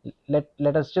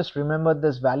 Let us just remember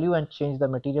this value and change the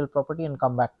material property and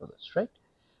come back to this, right?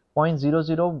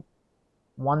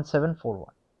 0.001741.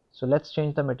 So let's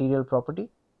change the material property.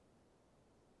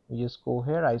 We just go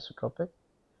here, isotropic.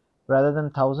 Rather than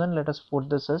 1000, let us put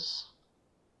this as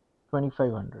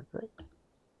 2500, right?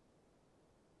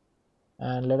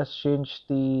 And let us change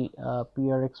the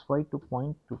PRXY to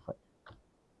 0.25.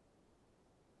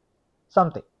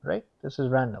 Something, right? This is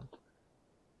random.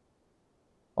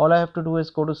 All I have to do is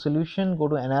go to solution, go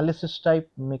to analysis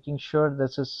type, making sure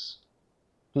this is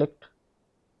clicked,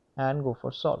 and go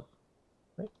for solve,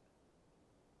 right?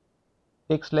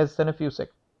 Takes less than a few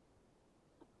seconds.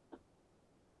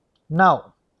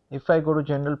 Now, if I go to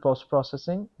general post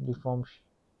processing, deform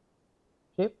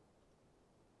shape.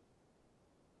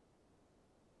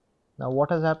 Now what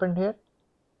has happened here?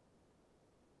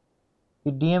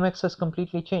 The DMX has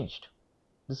completely changed.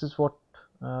 This is what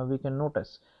we can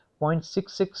notice.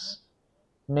 0.66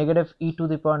 negative e to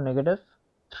the power negative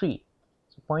 3.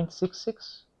 So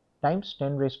 0.66 times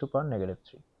 10 raised to power negative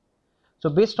 3. So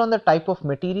based on the type of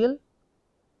material,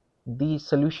 the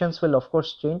solutions will of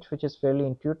course change, which is fairly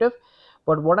intuitive.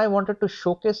 But what I wanted to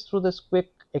showcase through this quick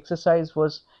exercise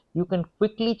was, you can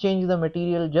quickly change the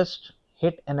material, just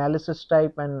hit analysis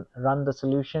type and run the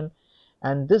solution,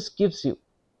 and this gives you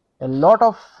a lot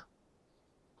of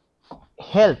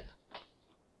help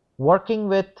working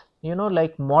with,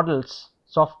 like models,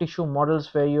 soft tissue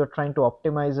models, where you're trying to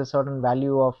optimize a certain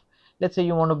value of, let's say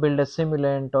you want to build a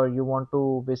simulant, or you want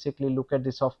to basically look at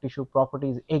the soft tissue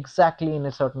properties exactly in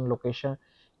a certain location.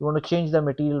 You want to change the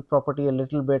material property a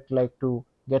little bit, like to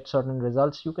get certain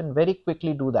results. You can very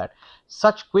quickly do that.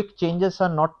 Such quick changes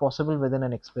are not possible within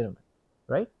an experiment,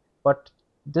 right? But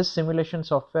this simulation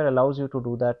software allows you to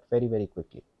do that very, very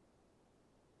quickly.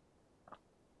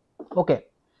 Okay,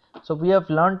 so we have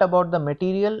learnt about the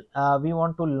material. We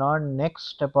want to learn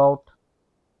next about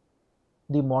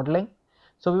the modeling.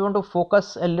 So we want to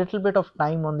focus a little bit of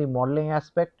time on the modeling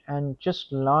aspect and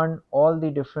just learn all the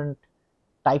different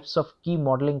types of key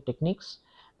modeling techniques.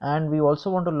 And we also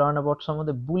want to learn about some of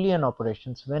the Boolean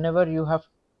operations whenever you have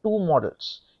two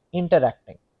models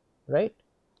interacting, right,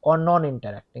 or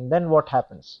non-interacting. Then what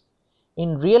happens?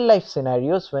 In real life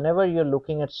scenarios, whenever you're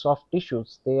looking at soft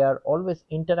tissues, they are always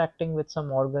interacting with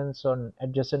some organs or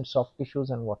adjacent soft tissues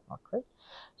and whatnot, right?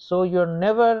 So you're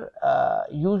never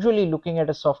usually looking at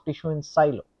a soft tissue in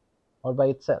silo or by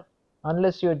itself,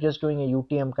 unless you're just doing a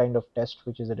UTM kind of test,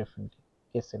 which is a different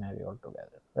case scenario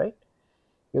altogether, right?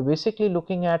 You're basically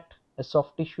looking at a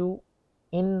soft tissue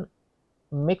in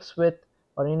mix with,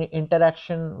 or in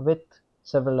interaction with,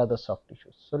 several other soft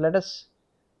tissues. So let us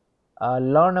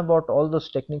learn about all those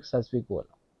techniques as we go along,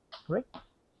 right?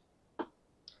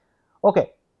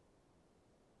 Okay,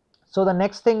 so the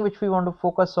next thing which we want to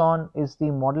focus on is the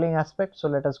modeling aspect. So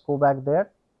let us go back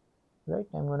there, right?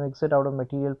 I'm going to exit out of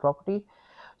material property.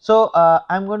 So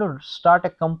I'm going to start a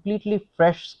completely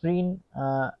fresh screen,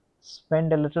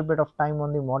 spend a little bit of time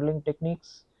on the modeling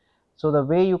techniques. So the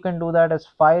way you can do that is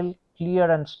file,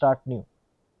 clear, and start new,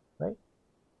 right?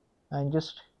 And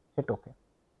just hit OK.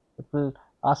 It will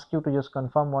ask you to just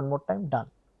confirm one more time. Done.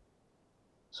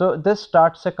 So this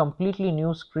starts a completely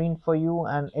new screen for you,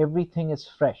 and everything is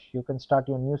fresh. You can start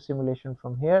your new simulation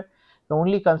from here. The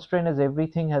only constraint is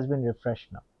everything has been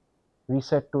refreshed now,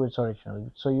 reset to its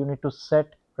original. So you need to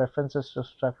set preferences to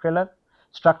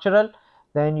structural.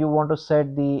 Then you want to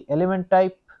set the element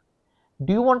type.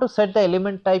 Do you want to set the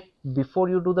element type before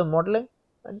you do the modeling?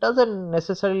 It doesn't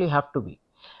necessarily have to be,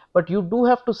 but you do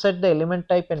have to set the element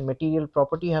type and material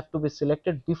property have to be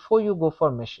selected before you go for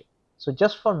meshing. So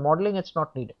just for modeling, it's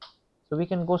not needed. So we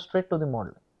can go straight to the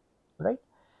modeling, right?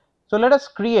 So let us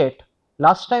create.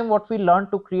 Last time what we learned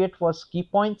to create was key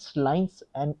points, lines,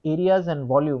 and areas and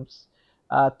volumes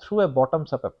through a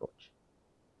bottoms up approach.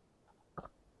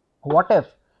 What if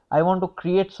I want to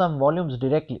create some volumes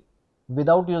directly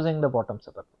without using the bottoms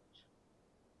up approach?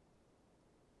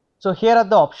 So here are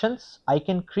the options. I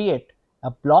can create A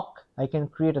block, I can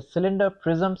create a cylinder,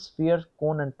 prism, sphere,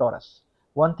 cone and torus.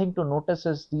 One thing to notice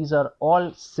is these are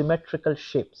all symmetrical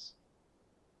shapes.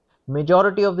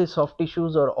 Majority of the soft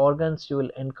tissues or organs you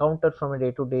will encounter from a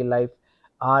day-to-day life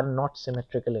are not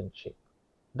symmetrical in shape.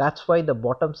 That's why the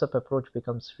bottoms up approach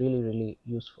becomes really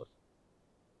useful,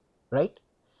 right?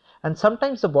 And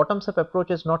sometimes the bottoms up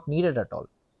approach is not needed at all,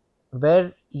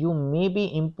 where you may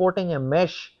be importing a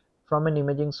mesh from an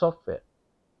imaging software.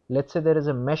 Let's say there is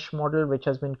a mesh model which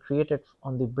has been created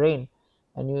on the brain,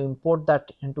 and you import that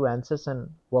into ANSYS and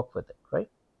work with it, right?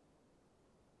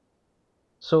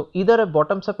 So either a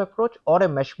bottoms up approach or a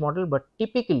mesh model, but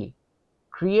typically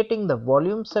creating the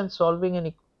volumes and solving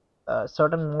any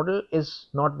certain model is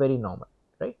not very normal,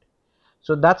 right?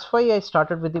 So that's why I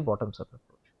started with the bottoms up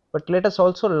approach. But let us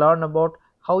also learn about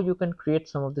how you can create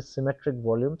some of the symmetric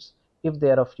volumes if they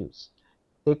are of use.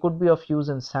 They could be of use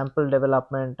in sample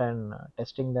development and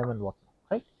testing them and whatnot,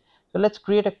 right? So let's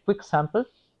create a quick sample.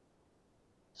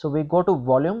 So we go to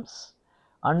volumes.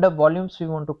 Under volumes, we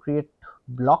want to create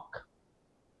block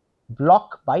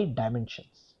by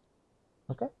dimensions.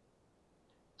 Okay.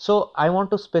 So I want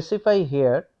to specify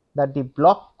here that the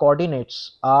block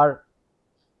coordinates are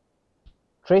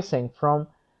tracing from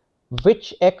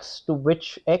which x to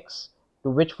which x to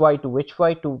which y to which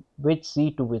y to which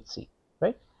z to which z,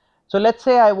 right? So let's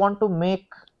say I want to make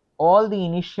all the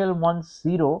initial ones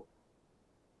 0,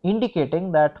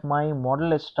 indicating that my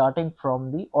model is starting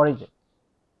from the origin,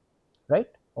 right?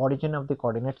 Origin of the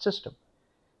coordinate system.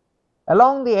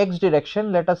 Along the x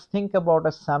direction, let us think about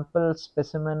a sample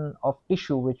specimen of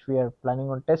tissue which we are planning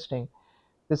on testing.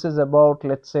 This is about,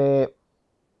 let's say,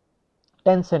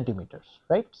 10 centimeters,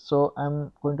 right? So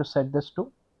I'm going to set this to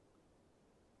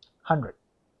 100,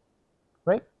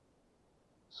 right?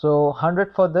 So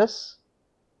 100 for this,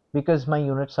 because my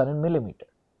units are in millimeter.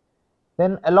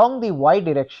 Then along the y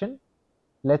direction,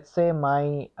 let's say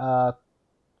my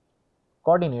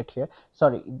coordinate here,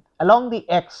 sorry, along the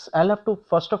x, I'll have to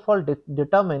first of all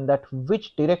determine that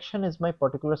which direction is my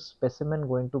particular specimen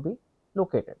going to be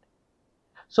located.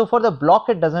 So for the block,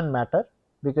 it doesn't matter,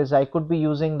 because I could be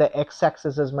using the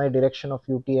x-axis as my direction of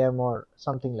UTM or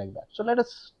something like that. So let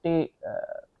us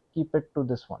keep it to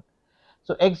this one.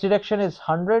 So x direction is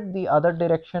 100, the other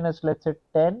direction is, let's say,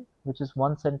 10, which is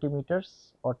 1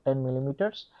 centimeters or 10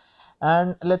 millimeters,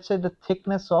 and let's say the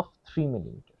thickness of 3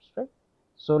 millimeters, right?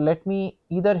 So let me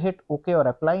either hit OK or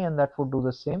apply, and that would do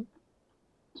the same.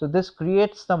 So this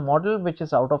creates the model which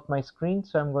is out of my screen.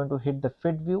 So I'm going to hit the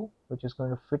fit view, which is going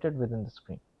to fit it within the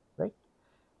screen, right?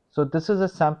 So this is a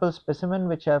sample specimen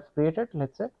which I have created.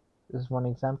 Let's say this is one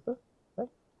example, right?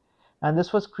 And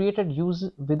this was created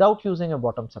without using a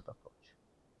bottoms up approach.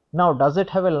 Now, does it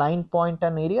have a line, point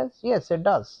and areas? Yes, it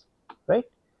does, right?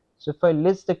 So if I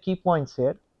list the key points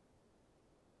here,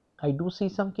 I do see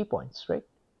some key points, right?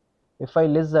 If I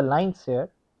list the lines here,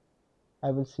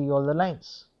 I will see all the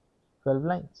lines, 12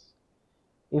 lines.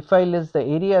 If I list the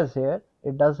areas here,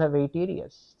 it does have 8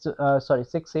 areas, sorry,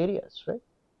 6 areas, right?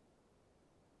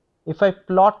 If I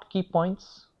plot key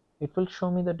points, it will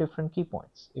show me the different key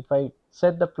points. If I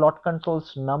set the plot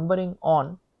controls numbering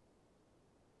on,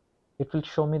 it will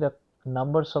show me the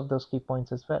numbers of those key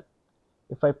points as well.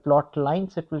 If I plot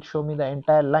lines, it will show me the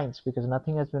entire lines, because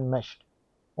nothing has been meshed.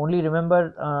 Only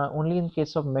remember, only in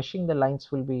case of meshing, the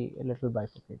lines will be a little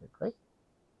bifurcated, right?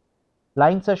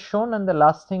 Lines are shown, and the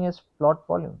last thing is plot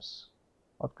volumes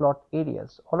or plot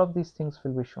areas. All of these things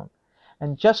will be shown,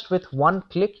 and just with one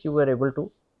click you were able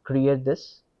to create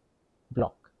this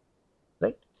block,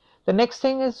 right? The next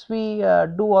thing is we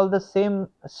do all the same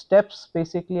steps,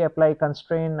 basically apply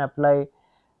constraint, apply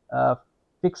uh,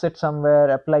 fix it somewhere,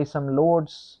 apply some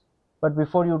loads. But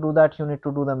before you do that, you need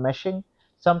to do the meshing.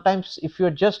 Sometimes if you're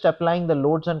just applying the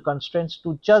loads and constraints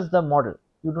to just the model,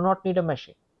 you do not need a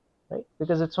meshing, right?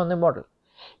 Because it's on the model.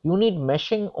 You need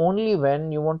meshing only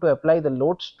when you want to apply the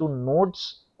loads to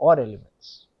nodes or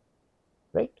elements,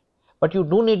 right? But you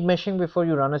do need meshing before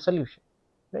you run a solution,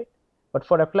 right? But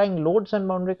for applying loads and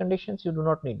boundary conditions, you do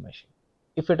not need meshing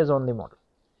if it is on the model,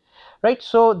 right?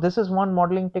 So this is one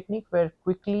modeling technique where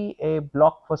quickly a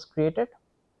block was created.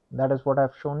 That is what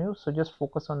I've shown you. So just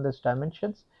focus on these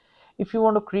dimensions. If you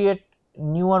want to create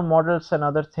newer models and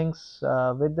other things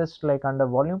with this, like under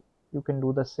volume, you can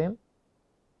do the same,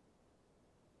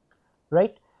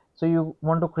 right? So you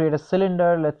want to create a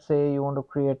cylinder, let's say you want to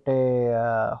create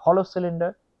a hollow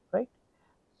cylinder, right?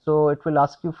 So it will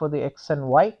ask you for the x and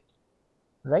y,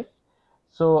 right?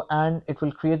 So, and it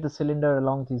will create the cylinder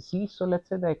along the z. So let's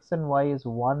say the x and y is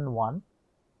 1 1.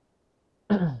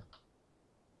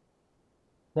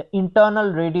 The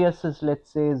internal radius is, let's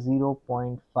say,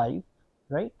 0.5,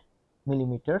 right,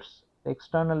 millimeters, The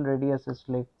external radius is,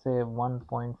 let's say,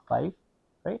 1.5,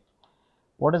 right?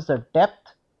 What is the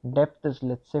depth? Depth is,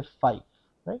 let's say, 5,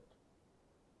 right?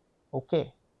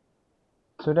 Okay,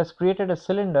 so it has created a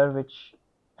cylinder which,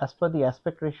 as per the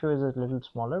aspect ratio, is a little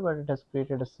smaller, but it has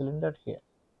created a cylinder here,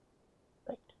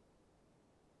 right?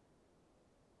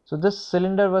 So this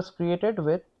cylinder was created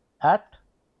with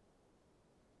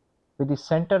the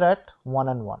center at 1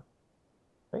 and 1,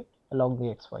 right, along the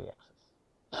xy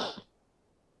axis.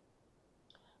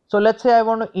 So let's say I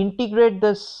want to integrate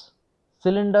this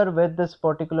cylinder with this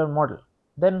particular model.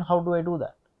 Then how do I do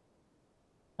that?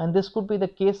 And this could be the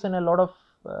case in a lot of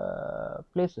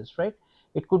places, right?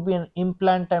 It could be an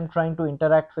implant I'm trying to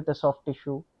interact with a soft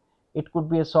tissue. It could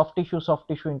be a soft tissue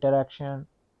interaction,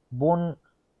 bone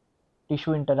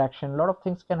tissue interaction. A lot of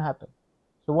things can happen.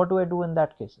 So what do I do in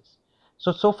that cases?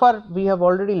 So far we have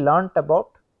already learnt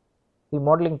about the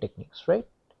modeling techniques, right?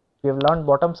 We have learned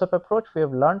bottoms up approach. We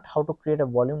have learned how to create a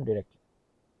volume directly.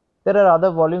 There are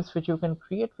other volumes which you can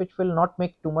create which will not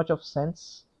make too much of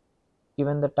sense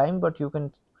given the time, but you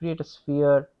can create a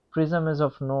sphere. Prism is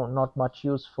of not much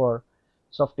use for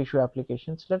soft tissue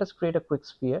applications. Let us create a quick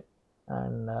sphere,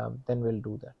 and then we'll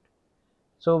do that.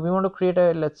 So we want to create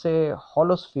a, let's say,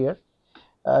 hollow sphere,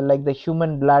 like the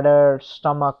human bladder,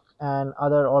 stomach, and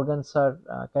other organs are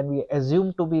can be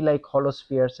assumed to be like hollow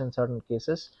spheres in certain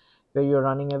cases where you're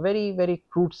running a very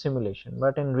crude simulation.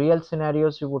 But in real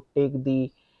scenarios, you would take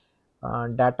the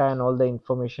data and all the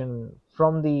information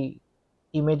from the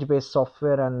image based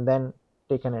software and then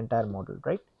take an entire model,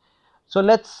 right? So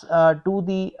let's do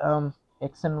the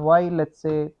x and y. Let's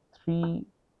say 3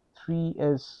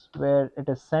 is where it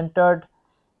is centered,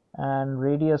 and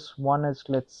radius 1 is,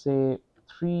 let's say,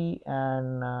 3,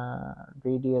 and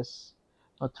radius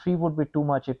 3 would be too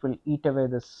much, it will eat away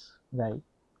this guy.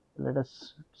 Let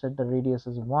us set the radius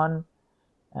as 1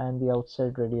 and the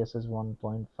outside radius is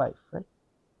 1.5, right?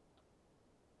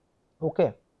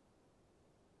 Okay,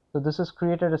 so this has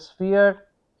created a sphere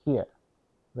here,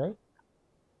 right?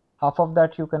 Half of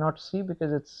that you cannot see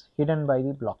because it's hidden by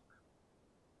the block,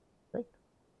 right?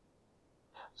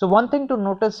 So one thing to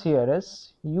notice here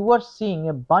is you are seeing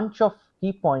a bunch of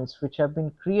key points which have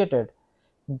been created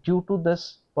due to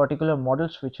this particular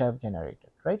models which I have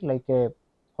generated, right? Like a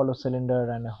hollow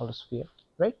cylinder and a hollow sphere,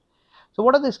 right? So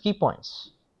what are these key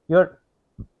points? You're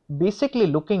basically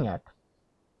looking at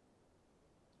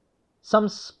some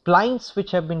splines which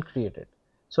have been created.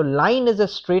 So line is a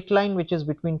straight line which is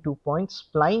between 2 points.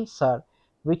 Splines are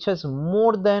which has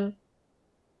more than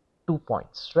 2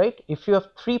 points, right? If you have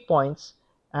 3 points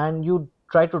and you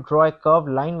try to draw a curved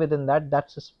line within that,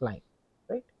 that's a spline,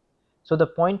 right? So the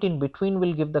point in between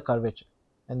will give the curvature,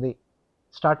 and the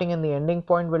starting and the ending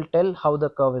point will tell how the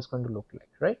curve is going to look like,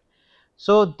 right?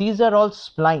 So these are all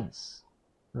splines,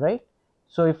 right?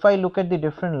 So if I look at the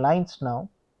different lines now,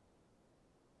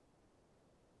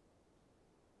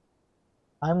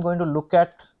 I'm going to look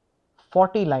at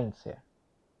 40 lines here.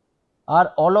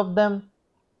 Are all of them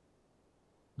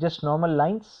just normal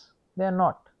lines? They are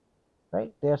not,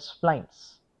 right? They are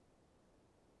splines.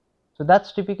 So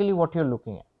that's typically what you're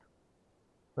looking at,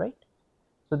 right?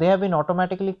 So they have been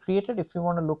automatically created. If you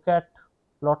want to look at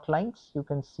plot lines, you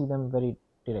can see them very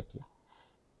directly.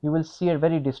 You will see a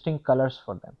very distinct colors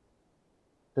for them.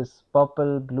 This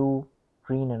purple, blue,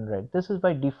 green, and red. This is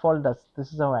by default.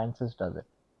 This is how ANSYS does it.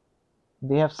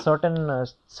 They have certain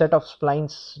set of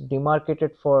splines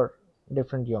demarcated for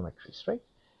different geometries, right?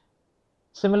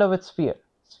 Similar with sphere.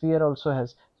 Sphere also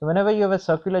has. So whenever you have a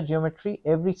circular geometry,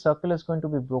 every circle is going to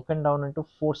be broken down into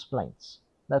 4 splines.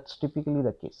 That's typically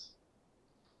the case.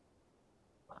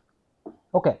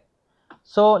 Okay,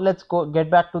 so let's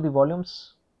get back to the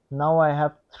volumes. Now I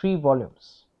have 3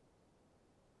 volumes.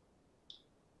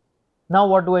 Now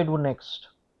what do I do next?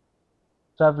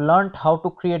 So I've learned how to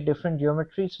create different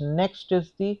geometries. Next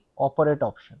is the operate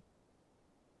option.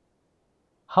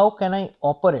 How can I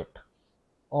operate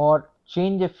or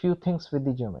change a few things with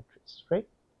the geometries, right?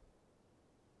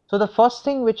 So the first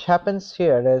thing which happens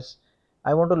here is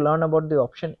I want to learn about the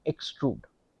option extrude,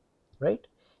 right?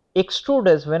 Extrude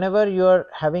is whenever you are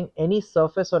having any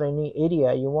surface or any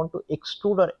area, you want to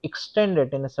extrude or extend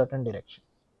it in a certain direction,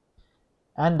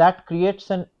 and that creates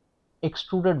an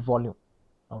extruded volume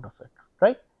out of it,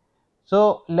 right?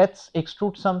 So let's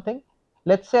extrude something.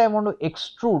 Let's say I want to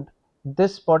extrude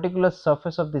this particular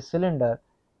surface of the cylinder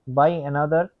by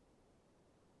another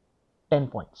 10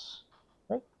 points,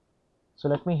 right? So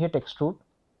let me hit extrude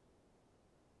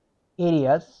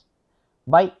areas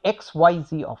by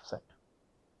XYZ offset.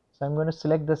 So I'm going to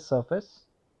select this surface,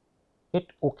 hit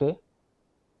OK.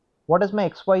 What is my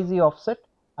XYZ offset?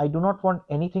 I do not want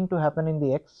anything to happen in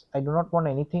the x, I do not want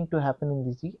anything to happen in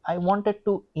the z. I want it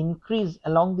to increase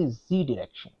along the z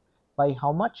direction. By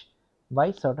how much?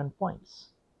 By certain points,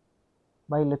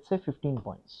 by let's say 15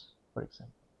 points for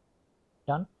example.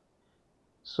 Done.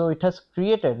 So it has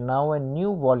created now a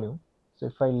new volume. So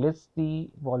if I list the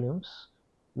volumes,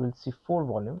 you will see 4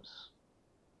 volumes,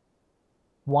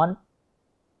 1,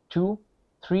 2,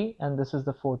 3, and this is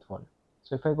the 4th volume.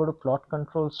 So if I go to plot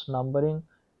controls, numbering,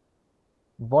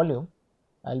 volume,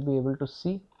 I'll be able to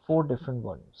see 4 different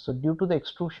volumes. So due to the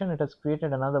extrusion, it has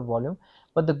created another volume.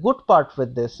 But the good part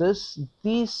with this is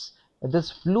this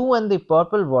blue and the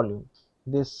purple volume,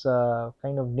 this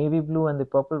kind of navy blue and the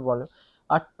purple volume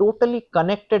are totally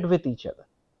connected with each other.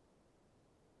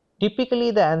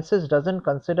 Typically, the ANSYS doesn't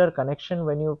consider connection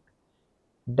when you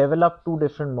develop 2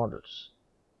 different models,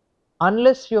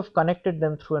 unless you have connected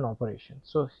them through an operation.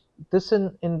 So this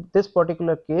in this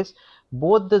particular case,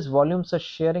 both these volumes are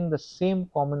sharing the same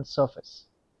common surface.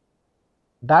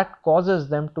 That causes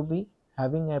them to be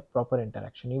having a proper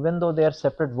interaction. Even though they are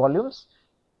separate volumes,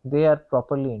 they are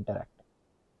properly interacting,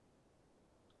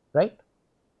 right?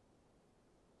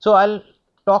 So I'll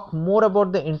talk more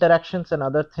about the interactions and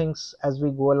other things as we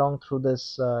go along through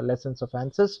this lessons of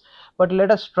ANSYS, but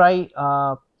let us try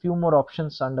a few more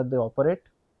options under the operate.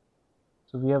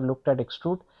 So we have looked at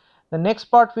extrude. The next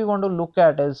part we want to look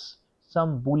at is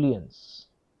some booleans.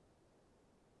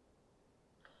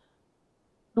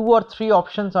 2 or 3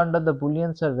 options under the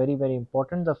booleans are very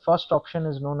important. The first option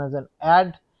is known as an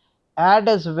add. Add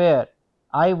is where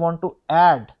I want to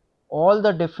add all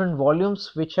the different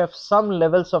volumes which have some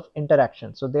levels of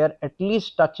interaction. So they are at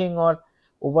least touching or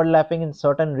overlapping in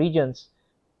certain regions,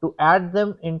 to add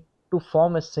them in to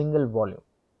form a single volume,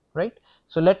 right?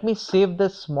 So let me save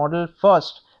this model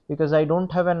first, because I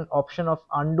don't have an option of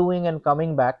undoing and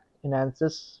coming back in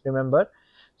ANSYS, remember.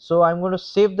 So I'm going to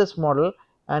save this model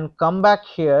and come back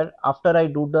here after I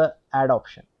do the add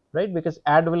option, right? Because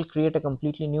add will create a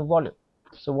completely new volume.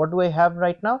 So what do I have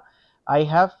right now? I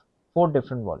have 4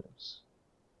 different volumes.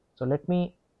 So let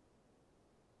me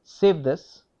save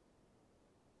this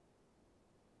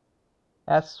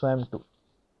as Swayam2.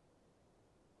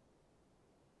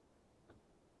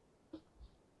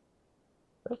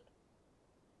 Right?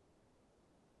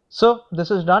 So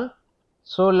this is done.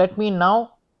 So let me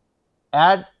now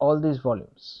add all these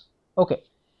volumes. Okay,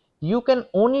 you can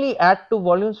only add 2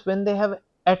 volumes when they have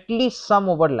at least some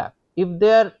overlap. If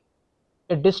they are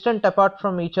a distant apart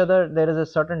from each other, there is a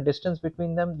certain distance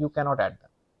between them, you cannot add them.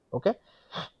 Okay,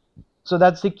 so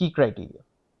that's the key criteria.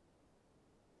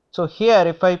 So here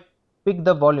if I pick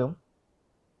the volume,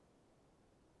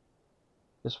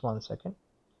 just one second,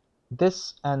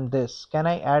 this and this, can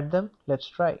I add them? Let's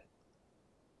try.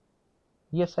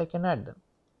 Yes, I can add them,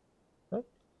 right?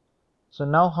 So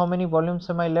now how many volumes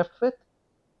am I left with?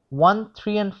 1,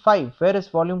 3 and 5. Where is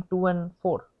volume 2 and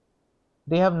 4?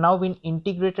 They have now been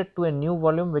integrated to a new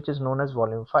volume which is known as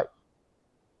volume 5,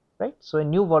 right? So a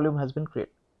new volume has been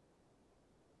created.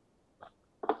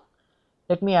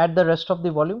 Let me add the rest of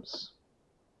the volumes.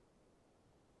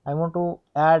 I want to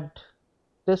add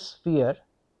this sphere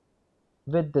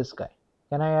with this guy.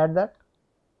 Can I add that?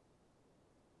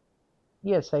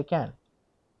 Yes, I can,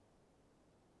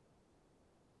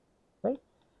 right?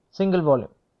 Single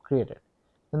volume created.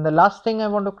 Then the last thing I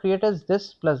want to create is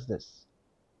this plus this.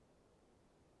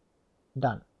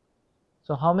 Done.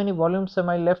 So how many volumes am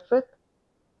I left with?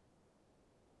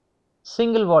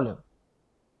 Single volume.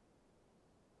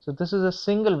 So this is a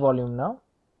single volume now,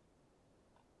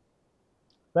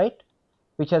 right,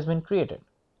 which has been created.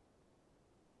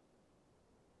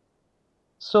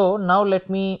 So now let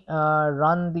me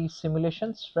run the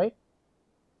simulations, right?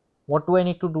 What do I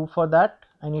need to do for that?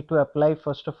 I need to apply,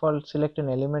 first of all, select an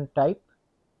element type.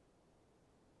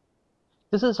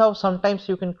 This is how sometimes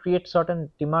you can create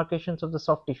certain demarcations of the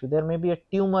soft tissue. There may be a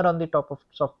tumor on the top of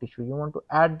soft tissue. You want to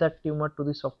add that tumor to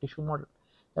the soft tissue model.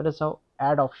 That is how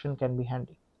add option can be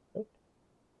handy, right?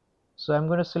 So I'm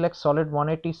going to select solid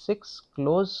 186,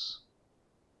 close,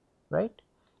 right?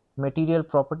 Material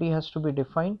property has to be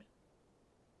defined.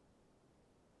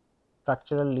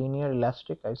 Structural, linear,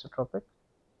 elastic, isotropic.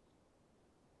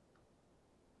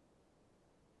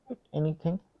 Right?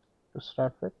 Anything to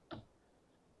start with.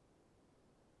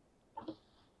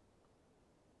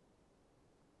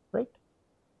 Right?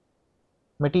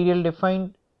 Material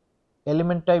defined,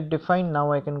 element type defined.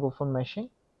 Now I can go for meshing.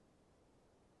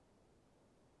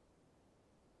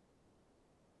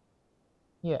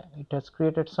 Yeah, it has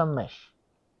created some mesh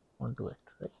onto it,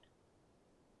 right?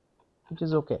 Which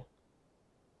is okay,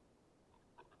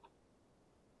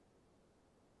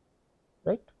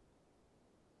 right?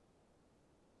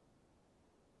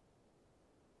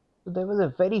 So there was a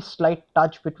very slight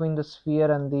touch between the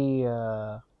sphere and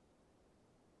the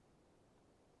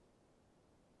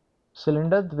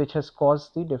cylinder, which has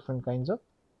caused the different kinds of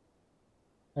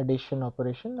addition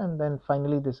operation, and then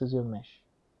finally this is your mesh.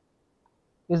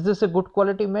 Is this a good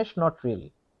quality mesh? Not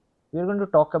really. We are going to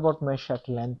talk about mesh at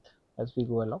length as we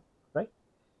go along, right?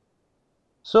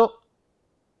 So,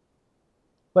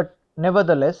 but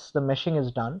nevertheless, the meshing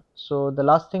is done. So the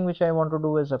last thing which I want to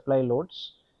do is apply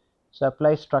loads. So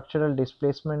apply structural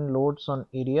displacement loads on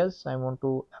areas. I want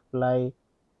to apply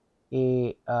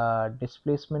a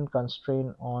displacement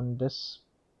constraint on this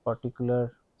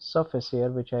particular surface here,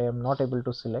 which I am not able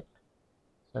to select.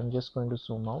 So I'm just going to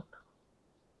zoom out.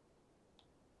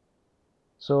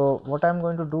 So what I'm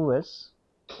going to do is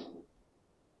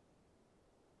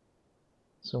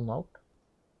zoom out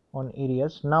on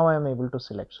areas. Now I am able to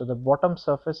select. So the bottom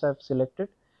surface I have selected.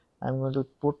 I'm going to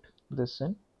put this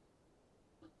in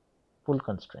full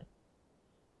constraint.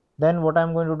 Then what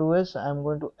I'm going to do is I'm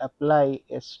going to apply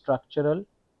a structural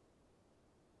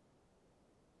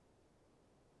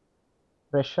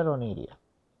pressure on area,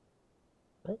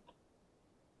 right?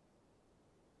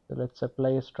 So let's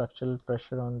apply a structural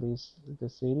pressure on this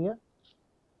area,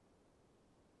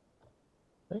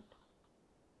 right?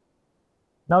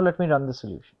 Now let me run the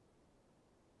solution.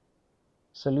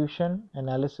 Solution,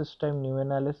 analysis time, new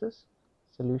analysis,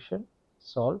 solution,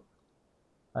 solve,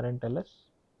 current ls,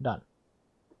 done.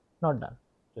 Not done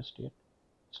just yet,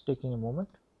 it's taking a moment.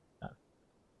 Done.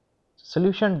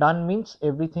 Solution done means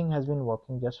everything has been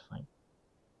working just fine.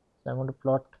 So I want to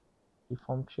plot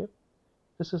deformed shape.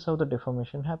 This is how the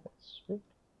deformation happens, right?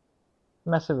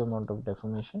 Massive amount of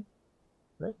deformation,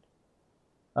 right?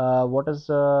 What is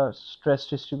the stress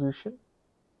distribution?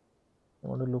 I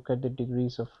want to look at the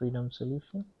degrees of freedom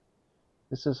solution.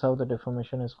 This is how the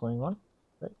deformation is going on,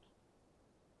 right?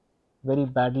 Very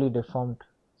badly deformed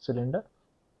cylinder.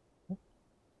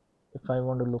 If I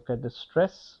want to look at the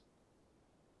stress,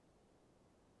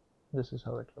 this is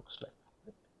how it looks like.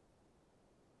 Right?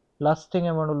 Last thing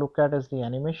I want to look at is the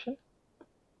animation.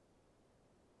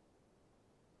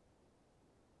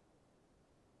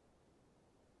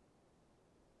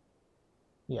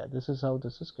 Yeah, this is how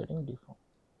this is getting deformed,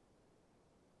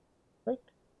 right?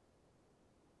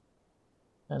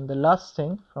 And the last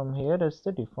thing from here is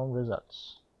the deformed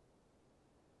results.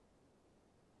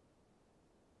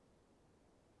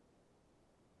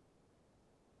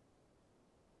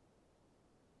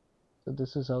 So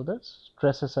this is how the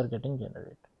stresses are getting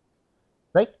generated,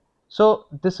 right? So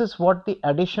this is what the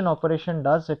addition operation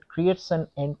does. It creates an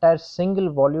entire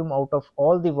single volume out of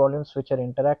all the volumes which are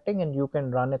interacting, and you can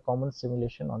run a common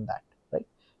simulation on that, right?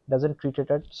 It doesn't treat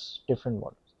it as different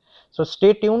volumes. So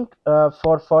stay tuned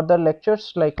for further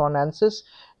lectures like on ANSYS.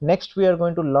 Next we are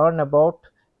going to learn about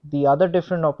the other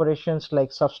different operations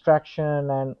like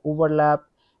subtraction and overlap,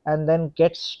 and then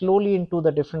get slowly into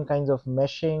the different kinds of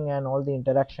meshing and all the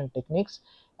interaction techniques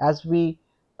as we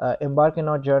embark in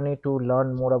our journey to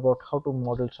learn more about how to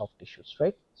model soft tissues,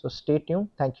 right? So stay tuned.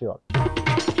 Thank you all.